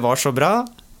 Og det var så bra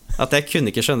at jeg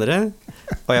kunne ikke skjønne det,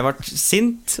 og jeg var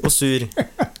sint og sur,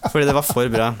 fordi det var for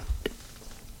bra.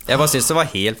 Jeg bare synes det var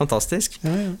helt fantastisk.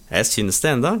 Jeg synes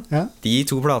det enda. De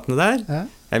 2 platene der,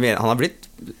 jeg mener, han har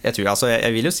blitt, jeg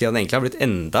vil jo si at han egentlig har blitt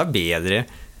enda bedre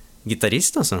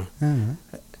gitarist, altså.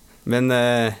 Men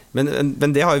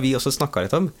det har jo vi også snakket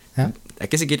litt om. Det er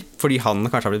ikke sikkert, fordi han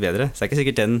kanskje har blitt bedre, så er ikke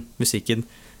sikkert den musikken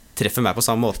treffer meg på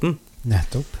samme måten.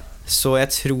 Nettopp. Så jeg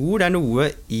tror det er noe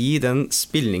i den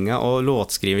spillinga og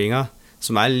låtskrivinga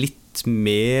som er litt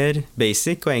mer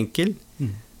basic og enkel,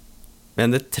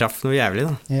 men det traff noe jævlig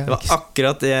da. Det var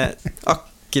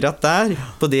akkurat der,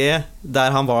 på det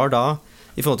der han var da,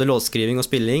 i forhold til låtskriving og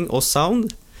spilling og sound,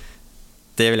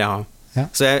 det vil jeg ha.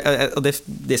 Så og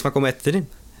det som har kommet etter,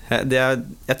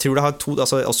 jeg tror det har 2,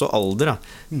 altså også alder da.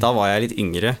 Da var jeg litt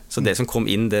yngre, så det som kom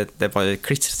inn, det bare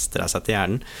klistret seg til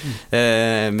hjernen.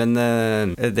 Men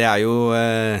det er jo,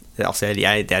 altså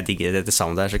jeg digger det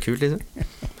soundet, det er så kult liksom.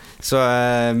 Så,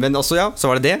 men også så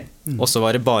var det og så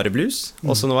var det bare blues,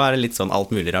 og så nå er det litt sånn alt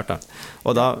mulig rart da.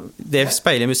 Og da, det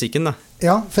speiler musikken da.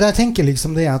 Ja, for jeg tenker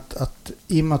liksom det at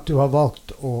i og med at du har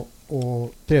valgt å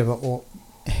prøve å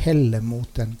helle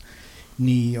mot en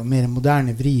ny og mer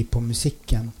moderne vri på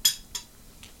musikken,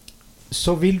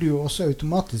 så vil du jo også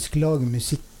automatisk lage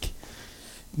musikk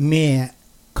med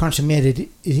kanskje mer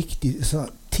riktig, så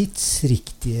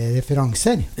tidsriktige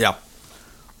referanser. Ja.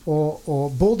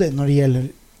 Og både når det gjelder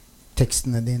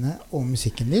tekstene dine og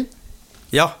musikken din.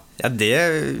 Ja, det...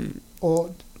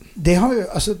 Og det har jo,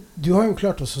 altså, du har jo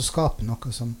klart også å skape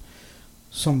noe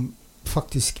som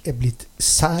faktisk blitt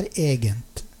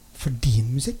særegent for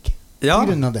din musikk. Ja, på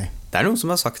grunn av det. Det noen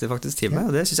som har sagt det faktisk til meg,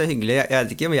 og det synes jeg er hyggelig. Jeg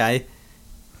vet ikke om jeg...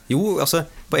 Jo, altså,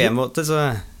 på en måte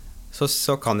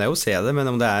så kan jeg jo se det, men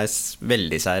om det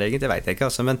veldig særegent, det vet jeg ikke,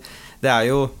 altså. Men det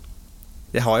jo...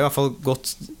 Det har jo i hvert fall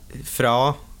gått fra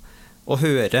å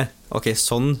høre, ok,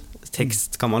 sånn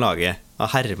tekst kan man lage av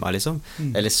herma, liksom.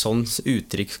 Eller sånn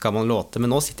uttrykk kan man låte.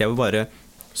 Men nå sitter jeg jo bare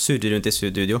surrer rundt i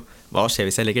studio. Hva skjer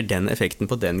hvis jeg legger den effekten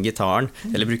på den gitaren?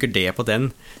 Eller bruker det på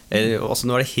den? Også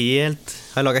nå det helt...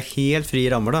 Jeg har laget helt fri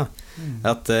rammer, da.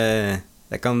 At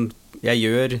jeg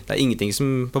gjør... Det ingenting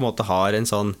som på en måte har en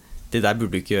sånn... Det der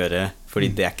burde du ikke gjøre, fordi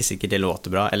det ikke sikkert det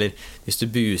låter bra. Eller hvis du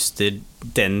booster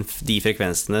de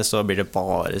frekvensene, så blir det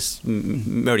bare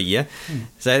mølje.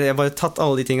 Så jeg har bare tatt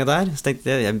alle de tingene der. Så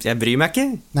tenkte jeg bryr meg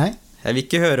ikke. Nei. Jeg vil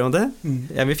ikke høre om det.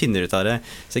 Jeg vil finne ut av det.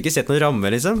 Så jeg har ikke sett noen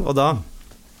ramme, liksom. Og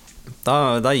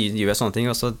da gjør jeg sånne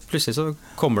ting, og så plutselig så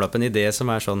kommer det opp en idé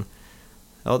som sånn.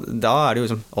 Og da det jo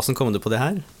liksom, hvordan kom du på det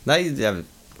her? Nei, jeg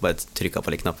bare trykket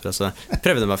på litt knapper, og så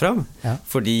prøvde jeg meg fram. Ja.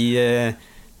 Fordi...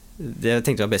 Det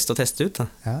tenkte jeg var best å teste ut da.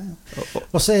 Ja.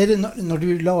 Og så det når du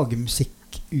lager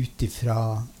musikk utifra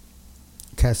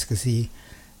hva jeg skal si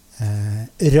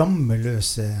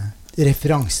rammeløse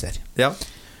referanser, ja.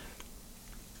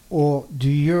 Og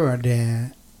du gjør det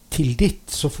til ditt,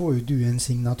 så får jo du en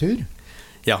signatur.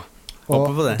 Ja,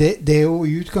 håper på det. Det jo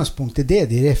i utgangspunktet det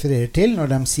de refererer til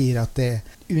når de sier at det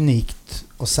unikt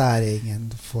og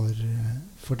særegent for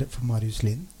Marius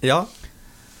Lien. Ja,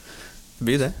 det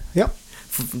blir det. Ja.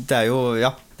 Det jo,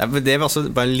 ja, det var også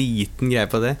bare en liten greie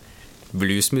på det.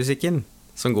 Bluesmusikken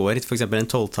som går i for eksempel en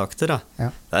 12-takter da. Ja.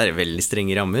 Det veldig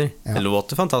strenge rammer. Ja. Det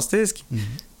låter fantastisk,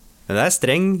 men det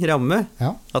streng ramme.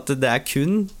 Ja. At det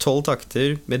kun 12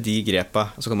 takter med de grepa.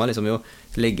 Og så kan man liksom jo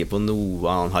legge på noe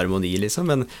annen harmoni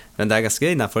liksom, men det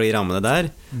ganske innenfor de rammene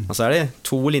der. Og så det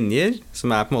 2 linjer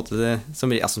som på en måte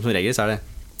som regel så det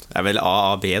vel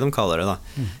A, B de kaller det da.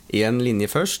 En linje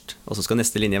først, og så skal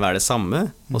neste linje være det samme,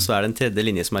 og så det en tredje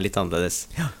linje som litt annerledes.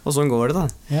 Ja. Og sånn går det da.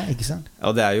 Ja, ikke sant?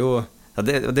 Og det jo, ja,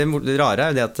 det rare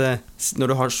jo det at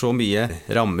når du har så mye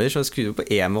rammer, så skulle du på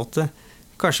en måte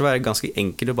kanskje være ganske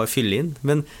enkelt å bare fylle inn,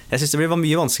 men jeg synes det blir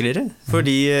mye vanskeligere,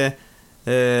 fordi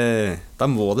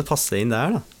da må det passe inn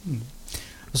der da.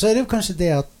 Og så det jo kanskje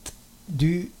det at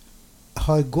du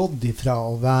har gått ifra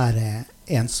å være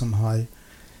en som har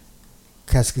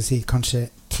hva jeg skal si, kanskje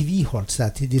tviholdt seg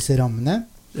til disse rammene,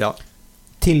 ja.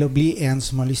 Til å bli en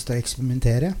som har lyst til å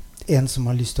eksperimentere, en som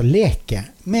har lyst til å leke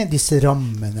med disse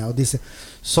rammene, og disse,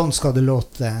 sånn skal det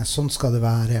låte, sånn skal det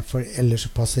være, for ellers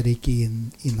så passer det ikke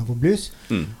innenfor blues.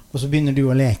 Og så begynner du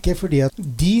å leke, fordi at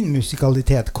din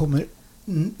musikalitet kommer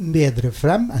bedre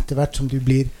frem etter hvert som du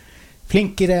blir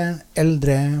flinkere,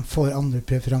 eldre, får andre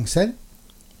preferanser,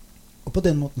 og på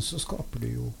den måten så skaper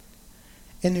du jo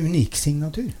en unik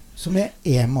signatur, som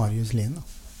Marius Lien.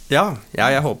 Ja,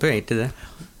 jeg håper jo egentlig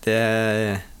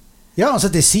det. Ja, altså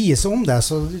det sies om det,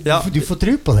 så du får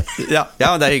tro på det. Ja,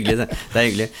 det hyggelig det. Det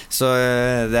hyggelig. Så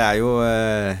det jo,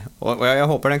 og jeg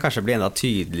håper den kanskje blir enda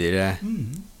tydeligere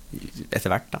etter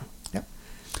hvert da.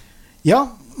 Ja,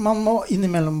 man må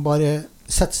innimellom bare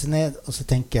sette seg ned og så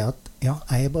tenke at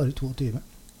jeg bare 22.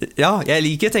 Ja, jeg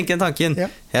liker å tenke den tanken. Ja.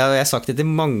 Jeg har sagt det til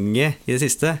mange i det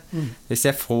siste. Hvis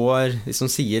jeg får, liksom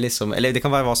sier liksom, eller det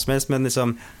kan være hva som helst, men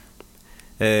liksom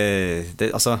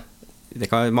det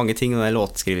kan være mange ting når det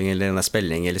låtskriving eller når det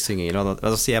spilling eller synging, og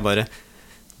så sier jeg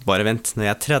bare vent, når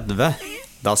jeg 30,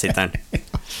 da sitter den.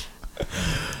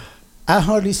 Jeg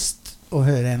har lyst å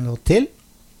høre en låt til,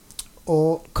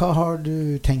 og hva har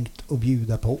du tenkt å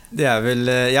bjude på? Det vel,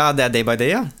 det Day by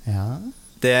Day, ja. Ja.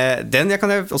 Den kan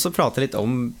jeg også prate litt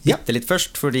om litt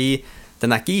først, fordi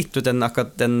den ikke gitt ut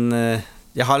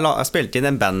jeg har spilt inn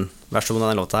en bandversjon av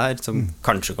den låta her som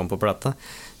kanskje kom på plata.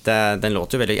 Den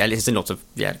låter jo veldig, jeg synes den låter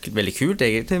veldig kult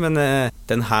egentlig, men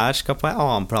den her skal på en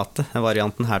annen plate, den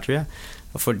varianten her tror jeg,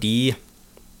 fordi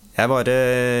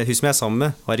hun som jeg sammen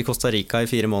med var i Costa Rica i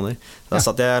 4 måneder. Da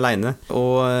satt jeg alene,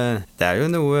 og det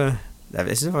jo noe,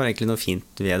 jeg synes det var egentlig noe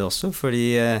fint ved det også, fordi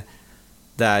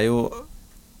det jo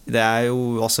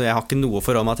altså, jeg har ikke noe å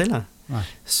forholde meg til.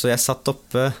 Så jeg satt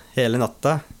oppe hele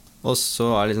natta, og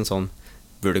så det liksom sånn,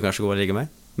 burde kanskje gå og ligge meg.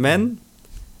 Men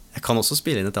jeg kan også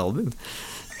spille inn et album.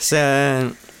 Så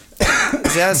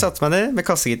Så jeg satte meg ned med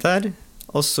kassegitar,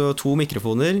 og så 3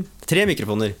 mikrofoner.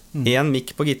 En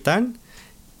mikk på gitaren,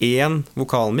 en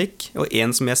vokalmikk, og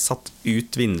en som jeg satt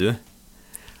ut vinduet.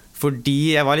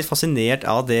 Fordi jeg var litt fascinert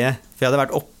av det, for jeg hadde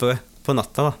vært oppe på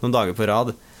natta da, noen dager på rad,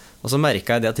 og så merket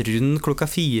jeg det at rundt klokka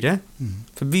 4,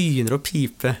 for begynner å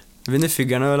pipe, begynner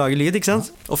fuggerne å lage lyd, ikke sant?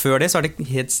 Og før det så det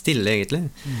helt stille egentlig.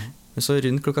 Men så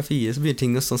rundt klokka 4 så begynner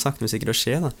ting sånn sakte men sikkert å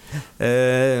skje da.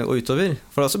 Og utover,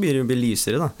 for da så begynner det å bli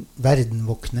lysere da. Verden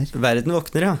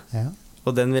våkner, ja.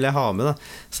 Og den vil jeg ha med da.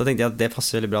 Så tenkte jeg at det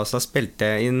passer veldig bra, så da spilte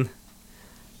jeg inn.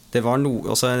 Det var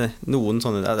også noen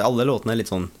sånne, alle låtene litt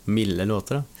sånn milde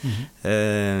låter da.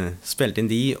 Spilte inn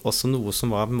de, også noe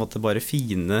som var på en måte bare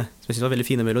fine, som jeg synes var veldig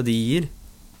fine melodier,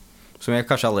 som jeg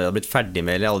kanskje aldri hadde blitt ferdig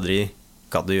med, eller aldri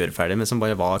gadd å gjøre ferdig, men som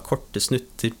bare var korte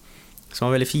snutter, som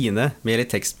var veldig fine, med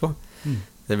litt tekst på.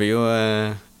 Det blir jo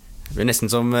det blir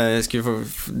nesten som skulle få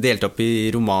delt opp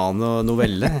i roman og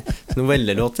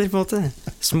novellelåter på en måte.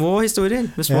 Små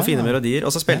historier med små fine melodier.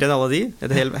 Og så spilte jeg alle de,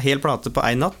 et hel plate på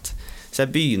en natt. Så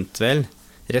jeg begynte vel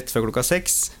rett før klokka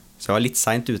 6, så jeg var litt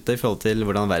sent ute i forhold til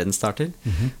hvordan verden starter.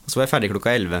 Og så var jeg ferdig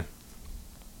klokka 11.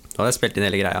 Da hadde jeg spilt inn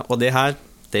hele greia. Og det her,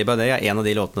 Day by Day, en av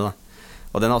de låtene da.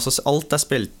 Og den også, alt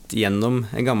spilt gjennom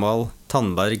en gammel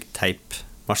Tandberg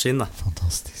teipmaskin da.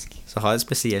 Fantastisk. Så har et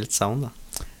spesielt sound da.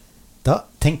 Da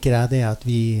tenker jeg det at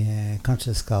vi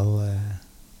kanskje skal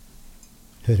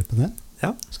høre på den.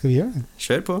 Ja. Skal vi gjøre det?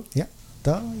 Kjør på. Ja,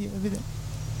 da gjør vi det.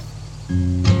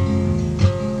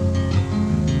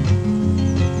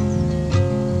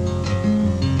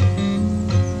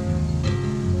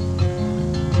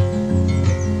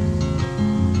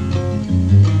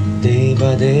 Day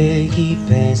by day keep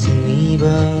passing me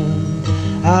by.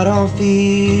 I don't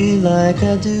feel like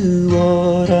I do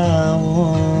what I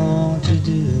want to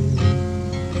do.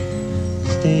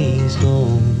 Days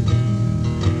go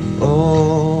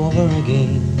over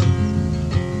again.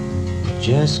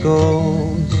 Just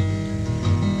goes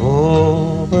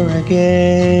over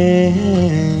again.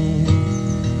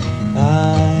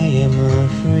 I am a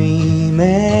free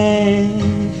man,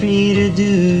 free to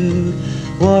do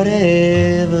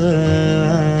whatever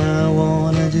I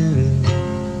wanna do.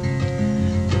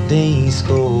 The days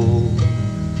go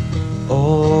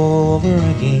over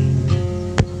again.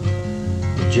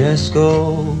 Just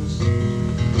goes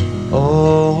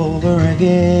over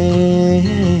again.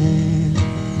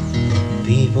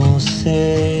 People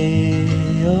say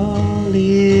I'll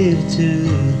live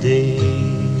today,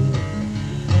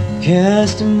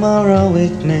 'cause tomorrow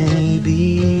it may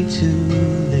be too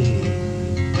late.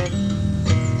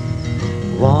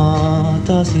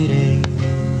 Watasire,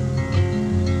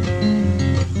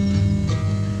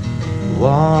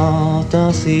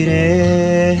 watasire.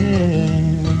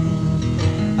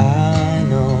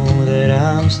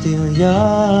 I'm still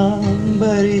young,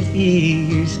 but it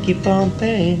years keep on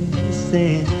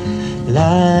passing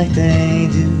like they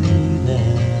do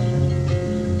now.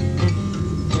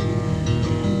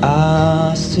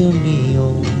 I'll soon be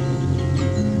old,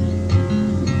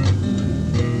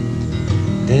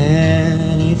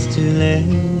 then it's too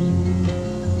late.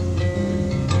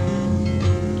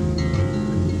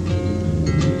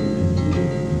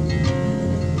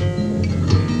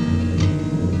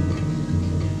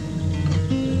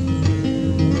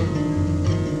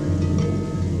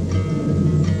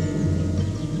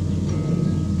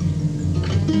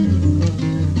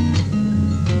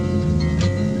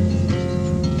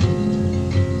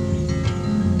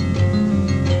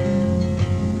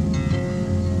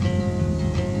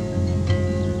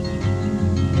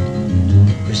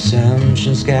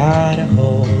 Presumption's got a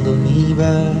hold of me,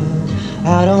 but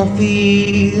I don't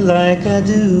feel like I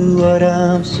do what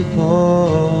I'm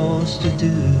supposed to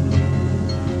do.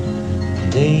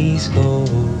 Days go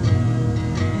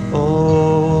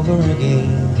over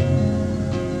again,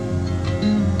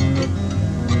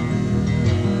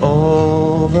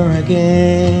 over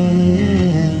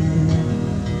again.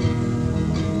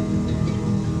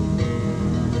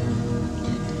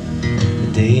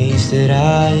 Days that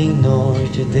I ignore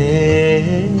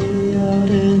today are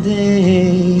the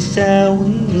days I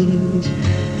wish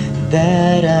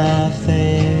that I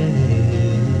failed.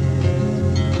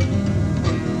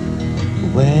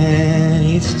 When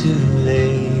it's too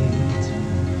late,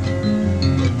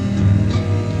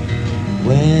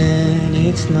 when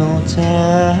it's no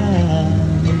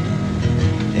time,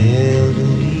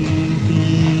 elderly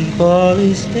people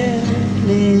is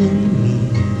telling me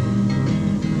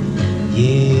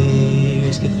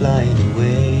years get flying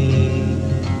away.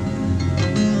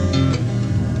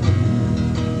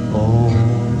 All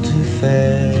too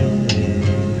fast,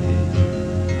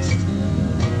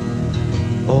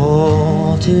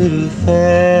 all too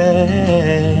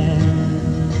fast.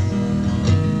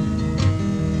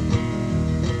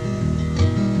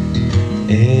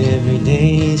 Every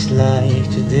day's like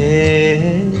today,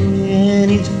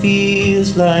 and it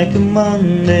feels like a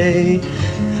Monday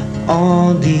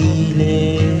on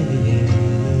delay.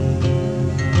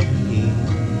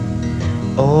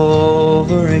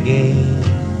 Over again,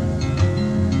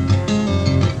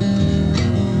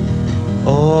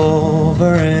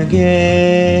 over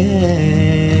again.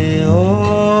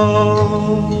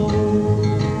 Oh,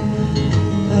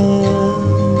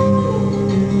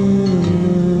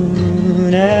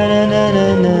 na na na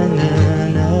na na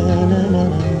na na na na.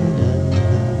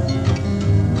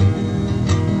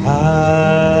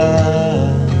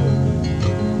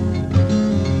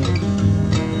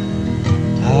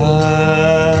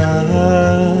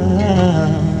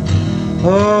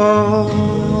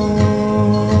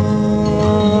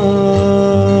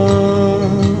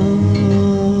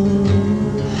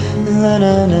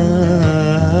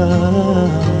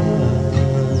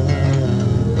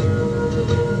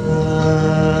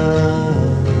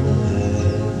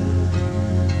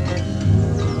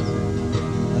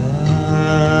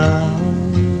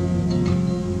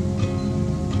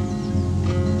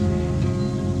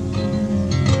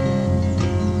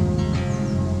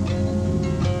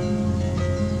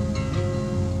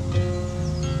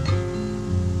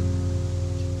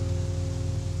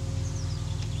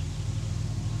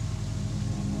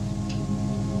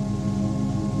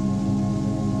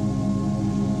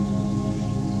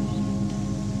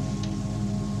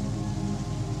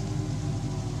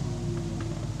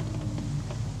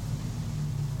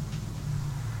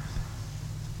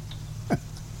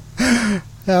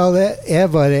 Ja,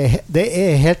 det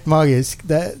helt magisk.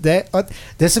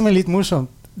 Det som litt morsomt,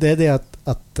 det det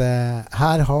at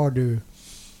her har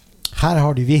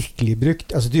du virkelig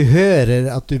brukt, altså du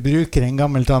hører at du bruker en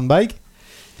gammel Tandberg.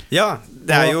 Ja,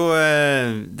 det jo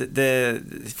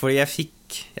fordi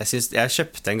jeg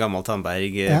kjøpte en gammel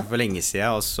Tandberg for lenge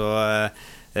siden, og så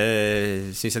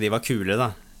synes jeg de var kule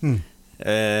da. Og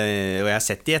jeg har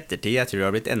sett de ettertid. Jeg tror de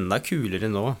har blitt enda kulere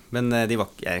nå. Men jeg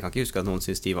kan ikke huske at noen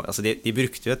synes de var, altså de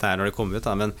brukte jo dette her når det kom ut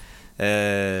da,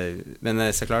 men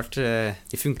så klart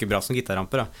de funker bra som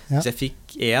gitarramper da. Så jeg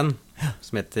fikk en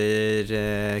som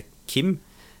heter Kim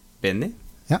Benny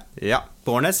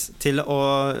Bornes til å,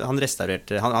 han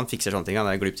restaurerte, han fikser sånne ting,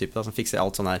 han gloop-type da, som fikser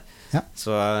alt sånn her. Så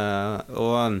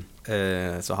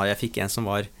jeg fikk en som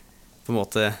var på en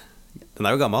måte, den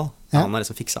jo gammel. Han har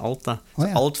liksom fikset alt da. Så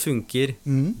alt funker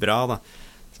bra da.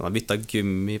 Så han har byttet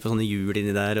gummi på sånne hjul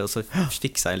inni der, og så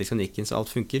fikset jeg elektronikken, så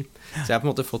alt funker. Så jeg har på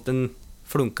en måte fått en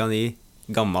flunka ny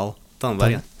gammel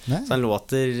Tandberg. Så den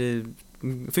låter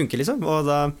funker liksom.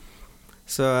 Og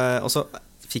så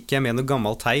fikk jeg med noe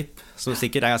gammel teip, som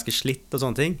sikkert ganske slitt og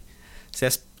sånne ting. Så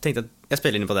jeg tenkte at jeg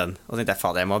spiller inn på den. Og så tenkte jeg,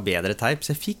 fader, jeg må ha bedre teip.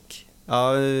 Så jeg fikk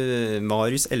av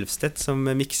Marius som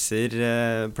mixer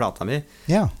plata mi.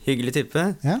 Hyggelig type.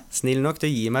 Snill nok til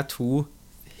å gi meg 2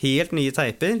 helt nye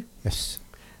teiper.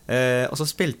 Og så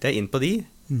spilte jeg inn på de,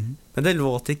 men det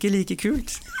låt ikke like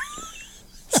kult.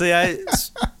 Så jeg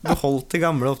beholdt det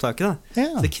gamle opptaket da.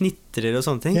 Så det knitrer og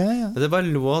sånne ting. Men det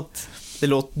bare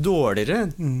låt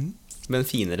dårligere, men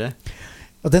finere.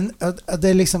 Og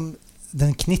det liksom,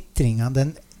 den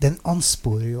knittringen, den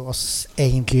ansporer jo oss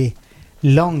egentlig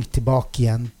langt tilbake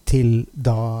igjen til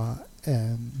da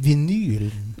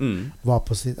vinylen var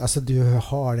på sitt, altså du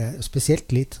har det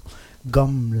spesielt litt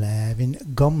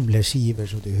gamle skiver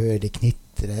så du hører det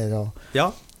knitrer og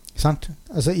sant?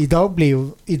 Altså i dag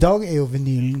jo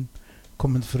vinylen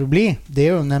kommet for å bli,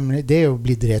 det jo nemlig, det jo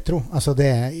blitt retro, altså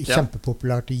det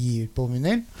kjempepopulært å gi ut på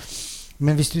vinyl,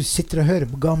 men hvis du sitter og hører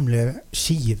på gamle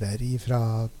skiver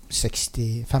fra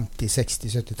 60, 50,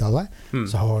 60, 70-tallet,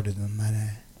 så har du den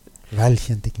der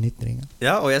velkjente knitringen.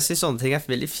 Ja, og jeg synes sånne ting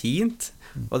veldig fint.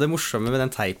 Og det morsomme med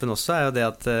den teipen også jo det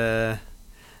at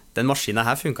den maskinen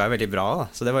her funket jo veldig bra da.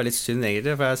 Så det var litt synd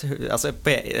egentlig,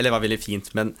 eller det var veldig fint,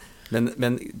 men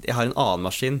jeg har en annen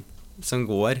maskin som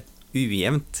går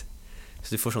ujevnt.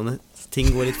 Så du får sånne ting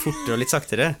går litt fortere og litt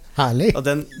saktere. Herlig. Og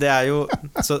det jo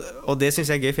og det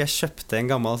synes jeg gøy, for jeg kjøpte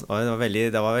en gammel, synes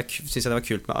jeg det var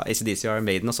kult med AC/DC og Iron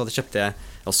Maiden, og så kjøpte jeg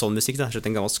også sånn musikk da, kjøpte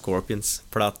en gammel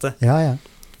Scorpions-plate.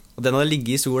 Og den hadde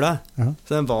ligget i sola,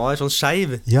 så den var sånn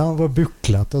skeiv. Ja, den var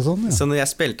buklet og sånn, Så når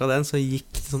jeg spilte av den, så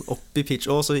gikk det sånn opp i pitch,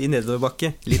 og så i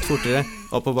nedoverbakke, litt fortere,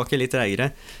 oppoverbakke, litt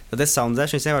treigere. Og det soundet der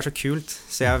synes jeg var så kult,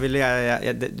 så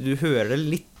du hører det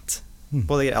litt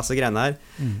på det, altså greiene her.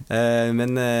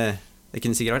 Men det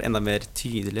kunne sikkert vært enda mer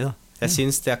tydelig da. Jeg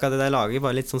synes det akkurat det der laget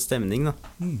var litt sånn stemning da.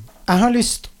 Jeg har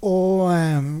lyst å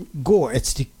gå et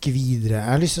stykke videre.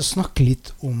 Jeg har lyst til å snakke litt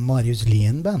om Marius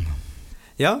Lien-band.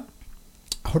 Ja.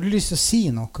 Har du lyst til å si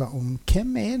noe om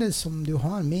hvem det som du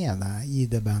har med deg i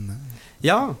det bandet?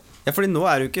 Ja, fordi nå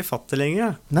du ikke fattig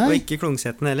lenger, og ikke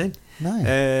Klungseten heller.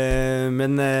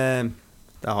 Men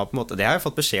det har på en måte, det har jeg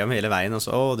fått beskjed om hele veien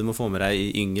også. Du må få med deg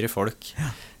yngre folk.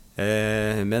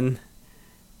 Men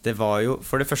det var jo,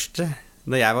 for det første,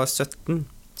 når jeg var 17,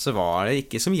 så var det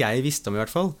ikke, som jeg visste om i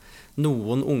hvert fall,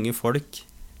 noen unge folk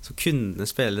som kunne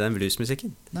spille den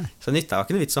bluesmusikken. Så det nyttet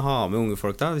ikke noe vits å ha med unge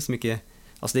folk da, hvis de ikke,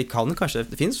 altså de kan kanskje,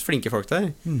 det finnes flinke folk der,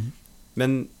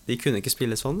 men de kunne ikke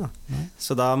spille sånn da.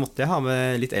 Så da måtte jeg ha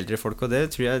med litt eldre folk, og det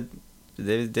tror jeg,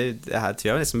 det her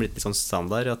tror jeg var liksom litt sånn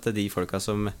standard, at de folka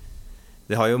som,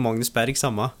 det har jo Magnus Berg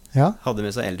samme, hadde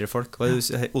med seg eldre folk, og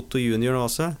Otto Junior nå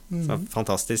også,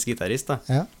 fantastisk gitarist da.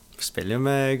 Spiller jo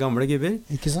med gamle gubber.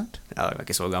 Ikke sant? Ja, de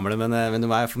ikke så gamle, men de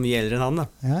for mye eldre enn han da.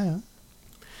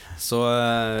 Så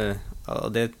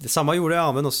det samme gjorde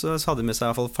Amund også, så hadde med seg i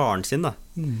hvert fall faren sin da,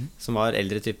 som var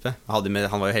eldre type. Han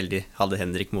var jo heldig, hadde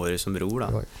Henrik Mårud som bror da.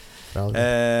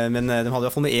 Men de hadde i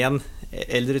hvert fall med en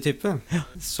eldre type.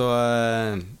 Så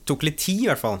tok litt tid i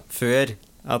hvert fall, før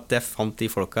at jeg fant de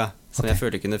folka som jeg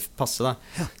følte kunne passe da.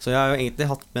 Så jeg har jo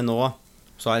egentlig hatt med nå,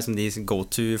 så har liksom de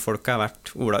go-to-folka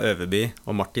vært Ola Øverby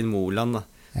og Martin Moland da,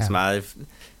 som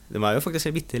de jo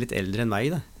faktisk litt eldre enn meg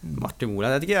da. Martin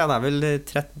Moland, jeg vet ikke, han vel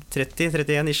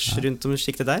 30-31-ish rundt om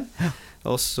skiktet der.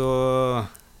 Og så,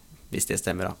 hvis det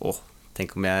stemmer da,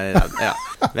 tenk om jeg,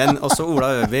 men også Ola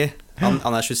Øverby, han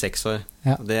 26 år.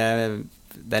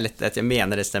 Det lett, jeg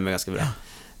mener det stemmer ganske bra.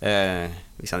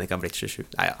 Hvis han ikke har blitt 27.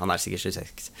 Nei, han sikkert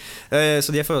 26.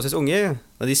 Så de forholdsvis unge,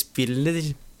 og de spiller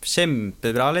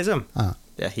kjempebra liksom.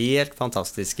 Det helt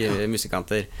fantastiske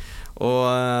musikanter.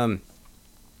 Og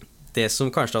det som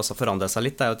kanskje også forandret seg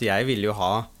litt at jeg ville jo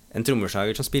ha en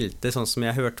trommeslager som spilte sånn som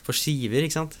jeg hørte på skiver,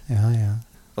 ikke sant?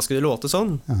 Da skulle det låte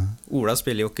sånn. Ola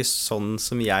spiller jo ikke sånn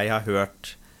som jeg har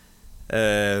hørt.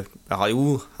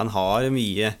 Han har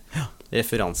mye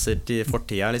referanser til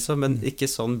fortida liksom, men ikke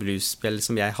sånn bluesspill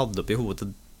som jeg hadde oppe i hodet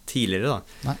tidligere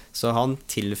da. Så han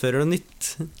tilfører noe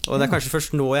nytt. Og det kanskje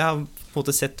først nå jeg har på en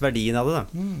måte sett verdien av det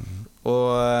da. Og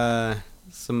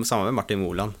sammen med Martin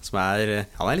Moland, som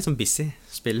han litt sånn busy,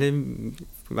 spiller,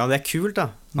 men det kult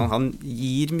da. Han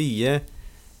gir mye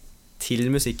til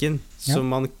musikken som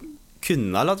man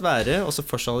kunne ha latt være, og så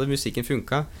fortsatt hadde musikken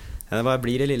funket. Det bare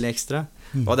blir det lille ekstra.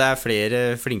 Og det flere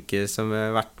flinke som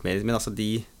har vært med, men altså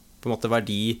de, på en måte var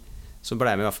de som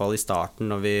ble med i hvert fall i starten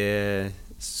når vi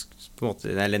på en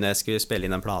måte, eller når jeg skulle spille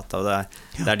inn en plata, og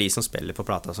det de som spiller på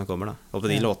plata som kommer da, og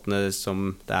på de låtene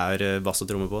som det bass og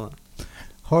tromme på da.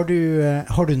 Har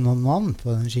du noen navn på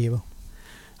den skiva?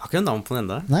 Jeg har ikke noen navn på den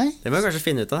enda. Nei? Det må jeg kanskje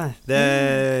finne ut av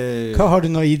Hva har du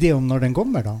noen idé om når den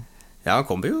kommer da? Ja, den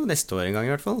kommer jo neste år en gang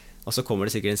i hvert fall. Og så kommer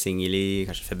det sikkert en single i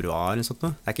kanskje februar eller sånt nå.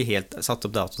 Det ikke helt satt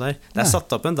opp dato der. Det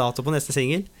satt opp en dato på neste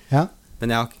single, men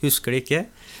jeg husker det ikke.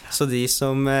 Så de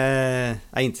som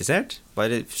interessert,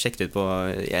 bare sjekk det ut på,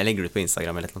 jeg legger det ut på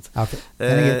Instagram eller noe.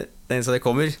 Så det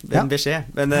kommer en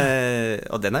beskjed, men,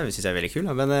 og den synes jeg veldig kul,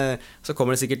 men så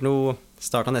kommer det sikkert noe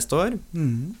start av neste år,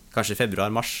 kanskje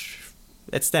februar-mars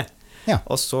et sted,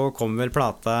 og så kommer vel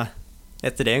plata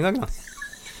etter det en gang da.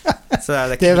 Så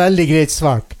det veldig greit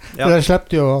svart, for da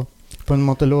slipper du å på en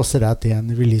måte låse deg til en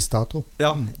release-dato.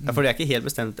 Ja, for det ikke helt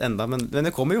bestemt enda, men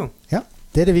det kommer jo. Ja,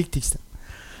 det det viktigste.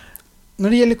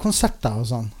 Når det gjelder konserter og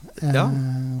sånn,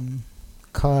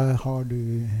 hva har du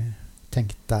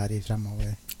tenkt der i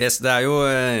fremover? Yes, det har jo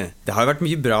vært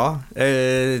mye bra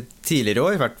tidligere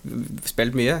år, vært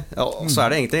spilt mye, og så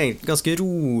det egentlig en ganske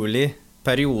rolig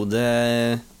periode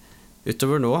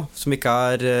utover nå, som ikke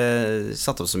har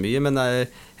satt opp så mye, men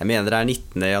jeg mener det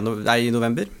 19.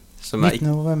 november, som 19.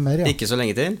 november, ikke så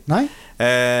lenge til. Nei.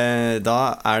 Da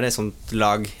det sånt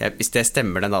lag, hvis det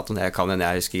stemmer den datoen, jeg kan den,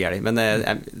 jeg husker ikke, men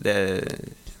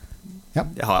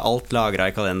jeg har alt lagret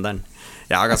i kalenderen.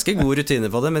 Jeg har ganske god rutine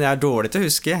på det, men jeg dårlig til å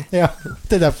huske. Ja,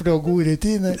 det derfor du har gode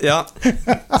rutiner. Ja,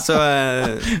 så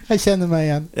jeg kjenner meg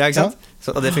igjen. Ja, ikke sant?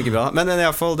 Så, og det funker bra. Men i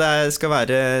alle fall, det skal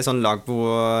være sånn lag på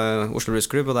Oslo Blues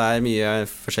Club, og det mye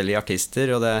forskjellige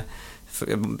artister, og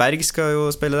Berg skal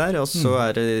jo spille der, og så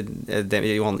det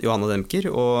Johanna Demker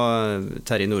og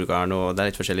Terje Nordgarden, og det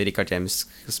litt forskjellig. Richard James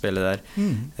skal spille der.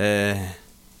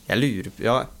 Jeg lurer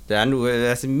på, det noe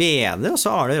jeg mener, og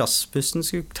så Arne Rasmussen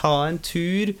skulle ta en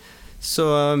tur, så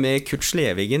med Kurt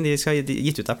Slevigen, de skal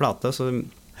gitt ut av plate, så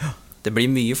det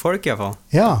blir mye folk i hvert fall.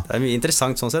 Ja. Det mye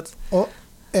interessant sånn sett. Og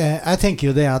jeg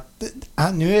tenker jo det at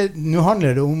nå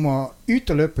handler det om å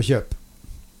ut og løpe og kjøpe.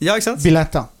 Ja, ikke sant?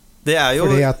 Billetter. Det er jo,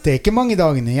 fordi at det ikke mange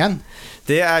dagene igjen.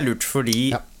 Det lurt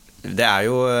fordi det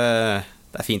jo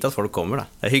det fint at folk kommer da.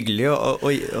 Det hyggelig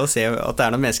å se at det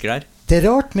noen mennesker der. Det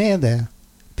rart med det.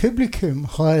 Publikum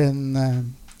har en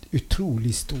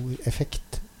utrolig stor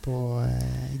effekt på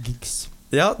gigs.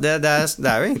 Ja, det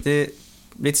jo egentlig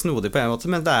litt snodig på en måte,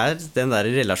 men det den der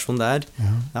relasjonen der.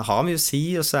 Det har mye å si,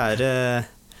 og så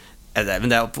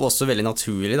men det også veldig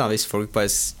naturlig da, hvis folk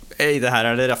bare det her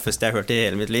det raffeste jeg har hørt i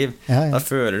hele mitt liv. Da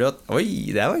føler du at,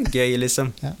 oi, det var gøy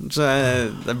liksom. Så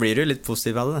da blir du litt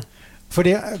positiv av det.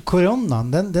 Fordi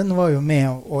koronaen, den var jo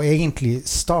med å egentlig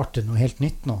starte noe helt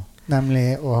nytt nå,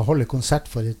 nemlig å holde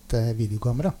konsert for et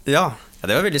videokamera. Ja,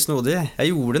 det var veldig snodig. Jeg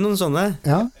gjorde noen sånne,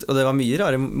 og det var mye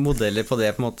rare modeller på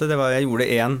det på en måte. Jeg gjorde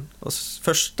en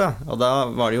først da, og da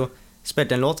var det jo,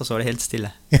 spilte en låt, og så var det helt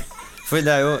stille. For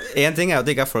det jo, en ting jo at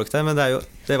det ikke folk der, men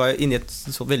det var jo inne i et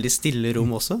så veldig stille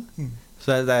rom også.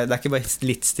 Så det ikke bare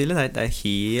litt stille, det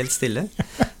helt stille.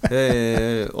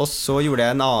 Og så gjorde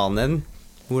jeg en annen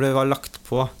hvor det var lagt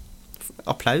på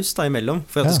applaus da imellom,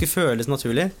 for at det skulle føles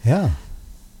naturlig.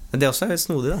 Men det også litt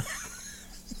snodig da.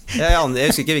 Jeg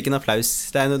husker ikke hvilken applaus.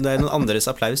 Det noen andres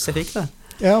applaus jeg fikk da.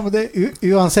 Ja, men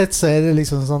uansett så det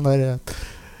liksom sånn der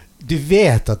du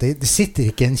vet at det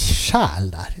sitter ikke en sjæl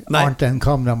der, annet enn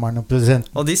kameramann og produsenten.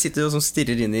 Og de sitter jo som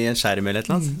stirrer inn i en skjerm eller et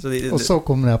eller annet. Og så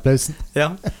kommer applausen. Ja,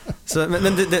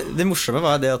 men det morsomme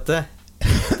var det at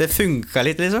det funket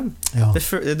litt liksom.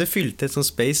 Det fylte et sånt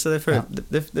space, og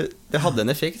det hadde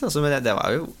en effekt, altså, men det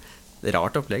var jo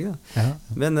rart opplegg da.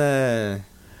 Men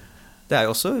det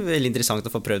jo også veldig interessant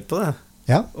å få prøvd på det.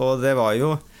 Og det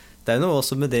jo noe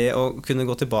også med det å kunne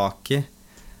gå tilbake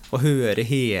og høre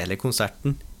hele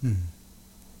konserten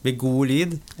med god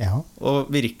lyd,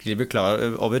 og virkelig bli klar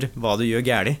over hva du gjør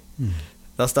gærlig.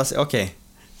 Da ok,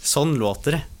 sånn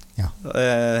låter det.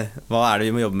 Hva det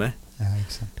vi må jobbe med?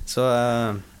 Ikke sant. Så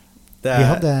vi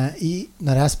hadde,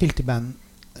 når jeg spilte i band,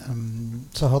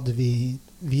 så hadde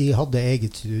vi hadde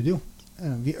eget studio.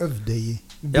 Vi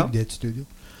bygde et studio.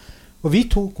 Og vi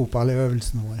tok opp alle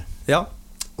øvelsene våre.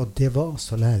 Og det var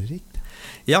så lærerikt.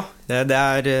 Ja, det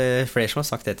flere som har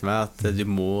sagt det til meg, at du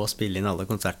må spille inn alle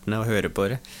konsertene og høre på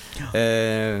det.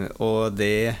 Og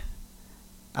det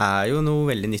jo noe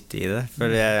veldig nyttig i det.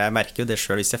 For jeg merker jo det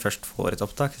selv, hvis jeg først får et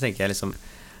opptak, så tenker jeg liksom,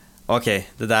 ok,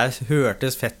 det der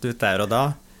hørtes fett ut der og da,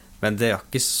 men det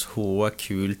ikke så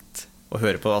kult å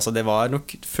høre på. Altså det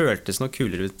føltes noe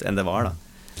kulere ut enn det var da.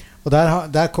 Og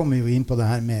der kommer vi jo inn på det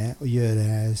her med å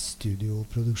gjøre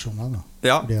studioproduksjoner da.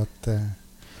 Fordi at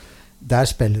der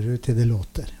spiller du til det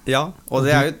låter. Ja, og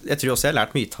det jo, jeg tror også jeg har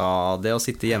lært mye av det å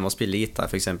sitte hjemme og spille gitar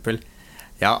for eksempel.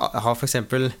 Jeg har for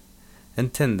eksempel en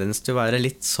tendens til å være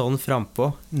litt sånn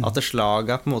frempå, at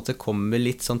slaget på en måte kommer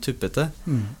litt sånn tuppete.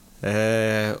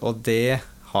 Og det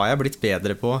har jeg blitt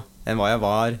bedre på enn hva jeg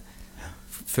var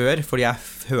før, fordi jeg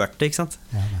hørte, ikke sant?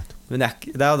 Men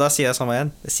da sier jeg samme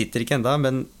igjen, det sitter ikke enda,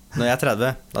 men når jeg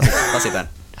 30, da sitter den.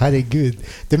 Herregud,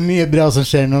 det mye bra som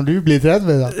skjer når du blir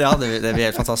 30 da. Ja, det blir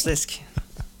helt fantastisk.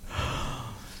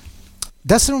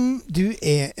 Dersom du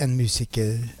en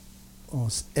musiker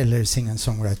eller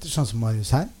singer-songwriter, sånn som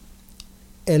Marius her,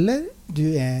 eller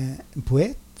du en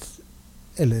poet,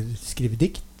 eller skriver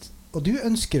dikt, og du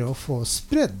ønsker å få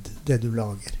spredd det du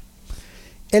lager,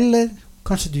 eller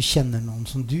kanskje du kjenner noen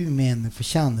som du mener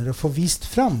fortjener å få vist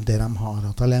fram det de har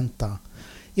av talenter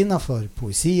innenfor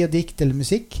poesi og dikt eller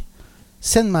musikk,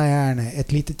 send meg gjerne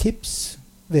et lite tips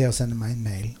ved å sende meg en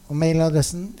mail, og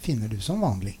mailadressen finner du som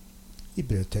vanlig i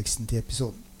brødteksten til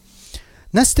episoden.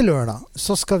 Neste lørdag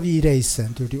så skal vi reise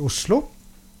en tur til Oslo.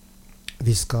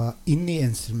 Vi skal inn i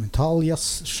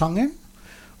instrumentaljazzsjangeren,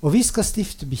 og vi skal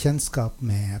stifte bekjentskap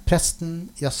med presten,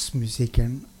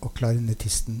 jazzmusikeren og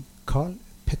klarinettisten Carl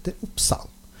Petter Opsahl.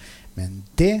 Men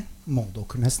det må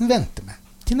dere nesten vente med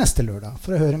til neste lørdag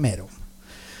for å høre mer om.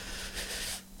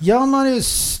 Ja,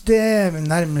 Marius, det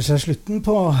nærmer seg slutten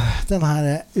på den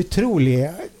her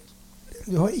utrolige...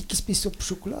 Du har ikke spist opp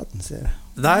sjokoladen, ser jeg.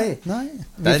 Nei.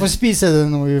 Vi får spise det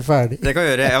når vi ferdig. Det kan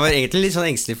vi gjøre. Jeg var egentlig litt sånn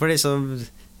engstelig for liksom...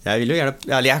 Jeg vil jo gjerne...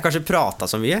 Jeg har kanskje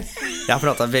pratet så mye. Jeg har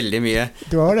pratet veldig mye.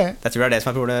 Du har det. Jeg tror det det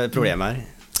som problemet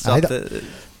her.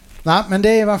 Nei, men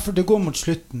det i hvert fall, det går mot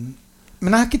slutten.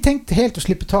 Men jeg har ikke tenkt helt å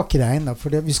slippe tak i det enda, for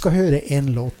vi skal høre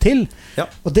en låt til.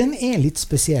 Og den litt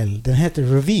spesiell. Den heter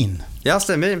Ravine. Ja,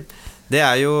 stemmer. Det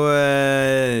jo...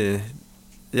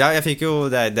 Ja, jeg fikk jo...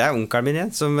 Det onkelen min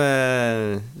igjen, som...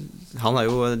 Han har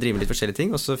jo drivet med litt forskjellige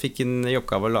ting, og så fikk han i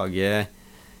oppgave å lage...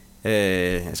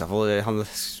 han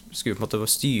skulle på en måte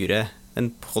styre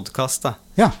en podcast da.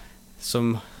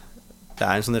 Som... Det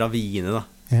en sånn ravine da.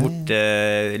 borte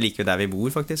like ved der vi bor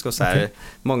faktisk, og så det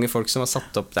mange folk som har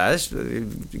satt opp der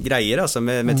greier, altså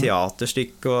med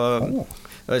teaterstykk og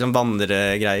sånn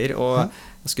vandregreier, og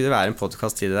da skulle det være en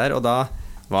podcast til det der, og da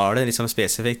var det liksom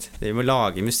spesifikt, vi må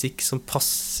lage musikk som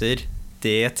passer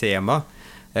det temaet,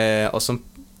 og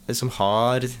som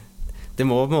har, det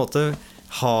må på en måte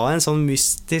ha en sånn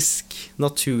mystisk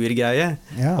naturgreie,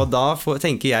 og da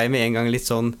tenker jeg med en gang litt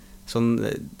sånn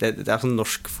det sånn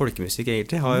norsk folkemusikk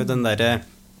egentlig, har jo den der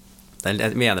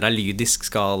jeg mener det lydisk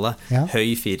skala,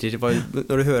 høy firer, når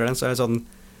du hører den så det sånn,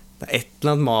 det et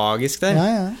eller annet magisk der,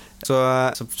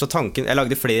 så tanken, jeg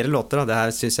lagde flere låter da, det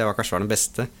her synes jeg kanskje var den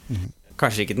beste,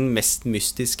 kanskje ikke den mest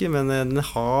mystiske, men den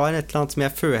har et eller annet som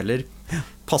jeg føler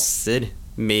passer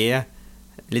med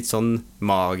litt sånn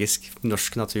magisk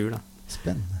norsk natur da.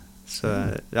 Spennende. Så,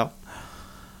 ja.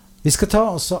 Vi skal ta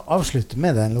oss og avslutte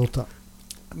med den låta,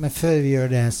 men før vi gjør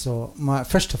det så må jeg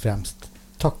først og fremst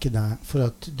takke deg for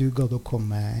at du gadd å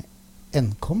komme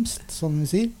enkomst, som vi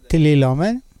sier, til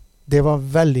Lillehammer. Det var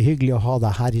veldig hyggelig å ha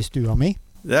deg her i stua mi.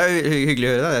 Det hyggelig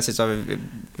å høre det. Jeg synes det var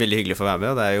veldig hyggelig for å være med,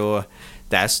 og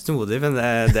det snodig, men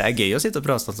det gøy å sitte og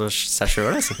prate om seg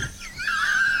selv, altså.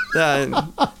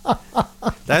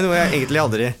 Det noe jeg egentlig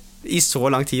aldri i så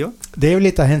lang tid også. Det jo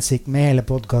litt av hensikten med hele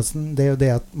podcasten, det jo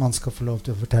det at man skal få lov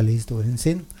til å fortelle historien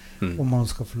sin, og man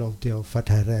skal få lov til å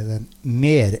fortelle den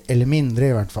mer eller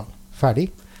mindre i hvert fall ferdig.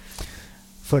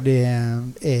 For det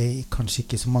kanskje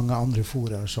ikke så mange andre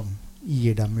forer som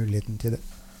gir deg muligheten til det.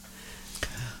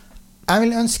 Jeg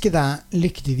vil ønske deg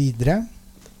lykke til videre.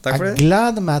 Takk for det. Jeg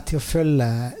gleder meg til å følge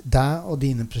deg og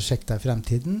dine prosjekter i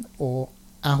fremtiden, og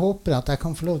jeg håper at jeg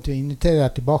kan få lov til å invitere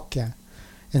deg tilbake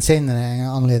en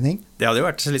senere anledning. Det hadde jo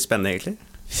vært litt spennende egentlig.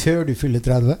 Før du fyller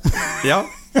 30. Ja.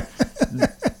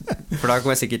 For da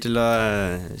kommer jeg sikkert til å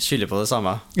skylde på det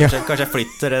samme. Kanskje jeg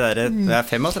flytter det der, det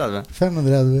 35.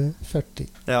 35, 40.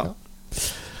 Ja.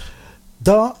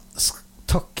 Da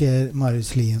takker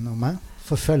Marius Lien og meg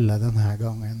for følget denne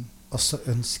gangen, og så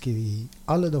ønsker vi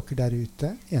alle dere der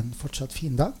ute en fortsatt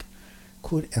fin dag,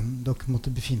 hvor enn dere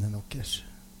måtte befinne dere.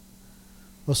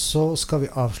 Og så skal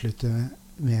vi avslutte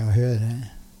med å høre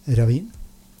Ravin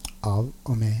av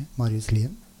og med Marius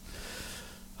Lien.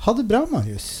 Ha det bra,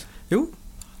 Marius. Jo,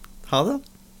 ha det.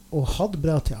 Og ha det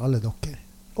bra til alle dere.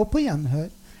 Og på gjenhør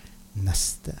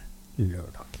neste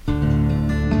lørdag.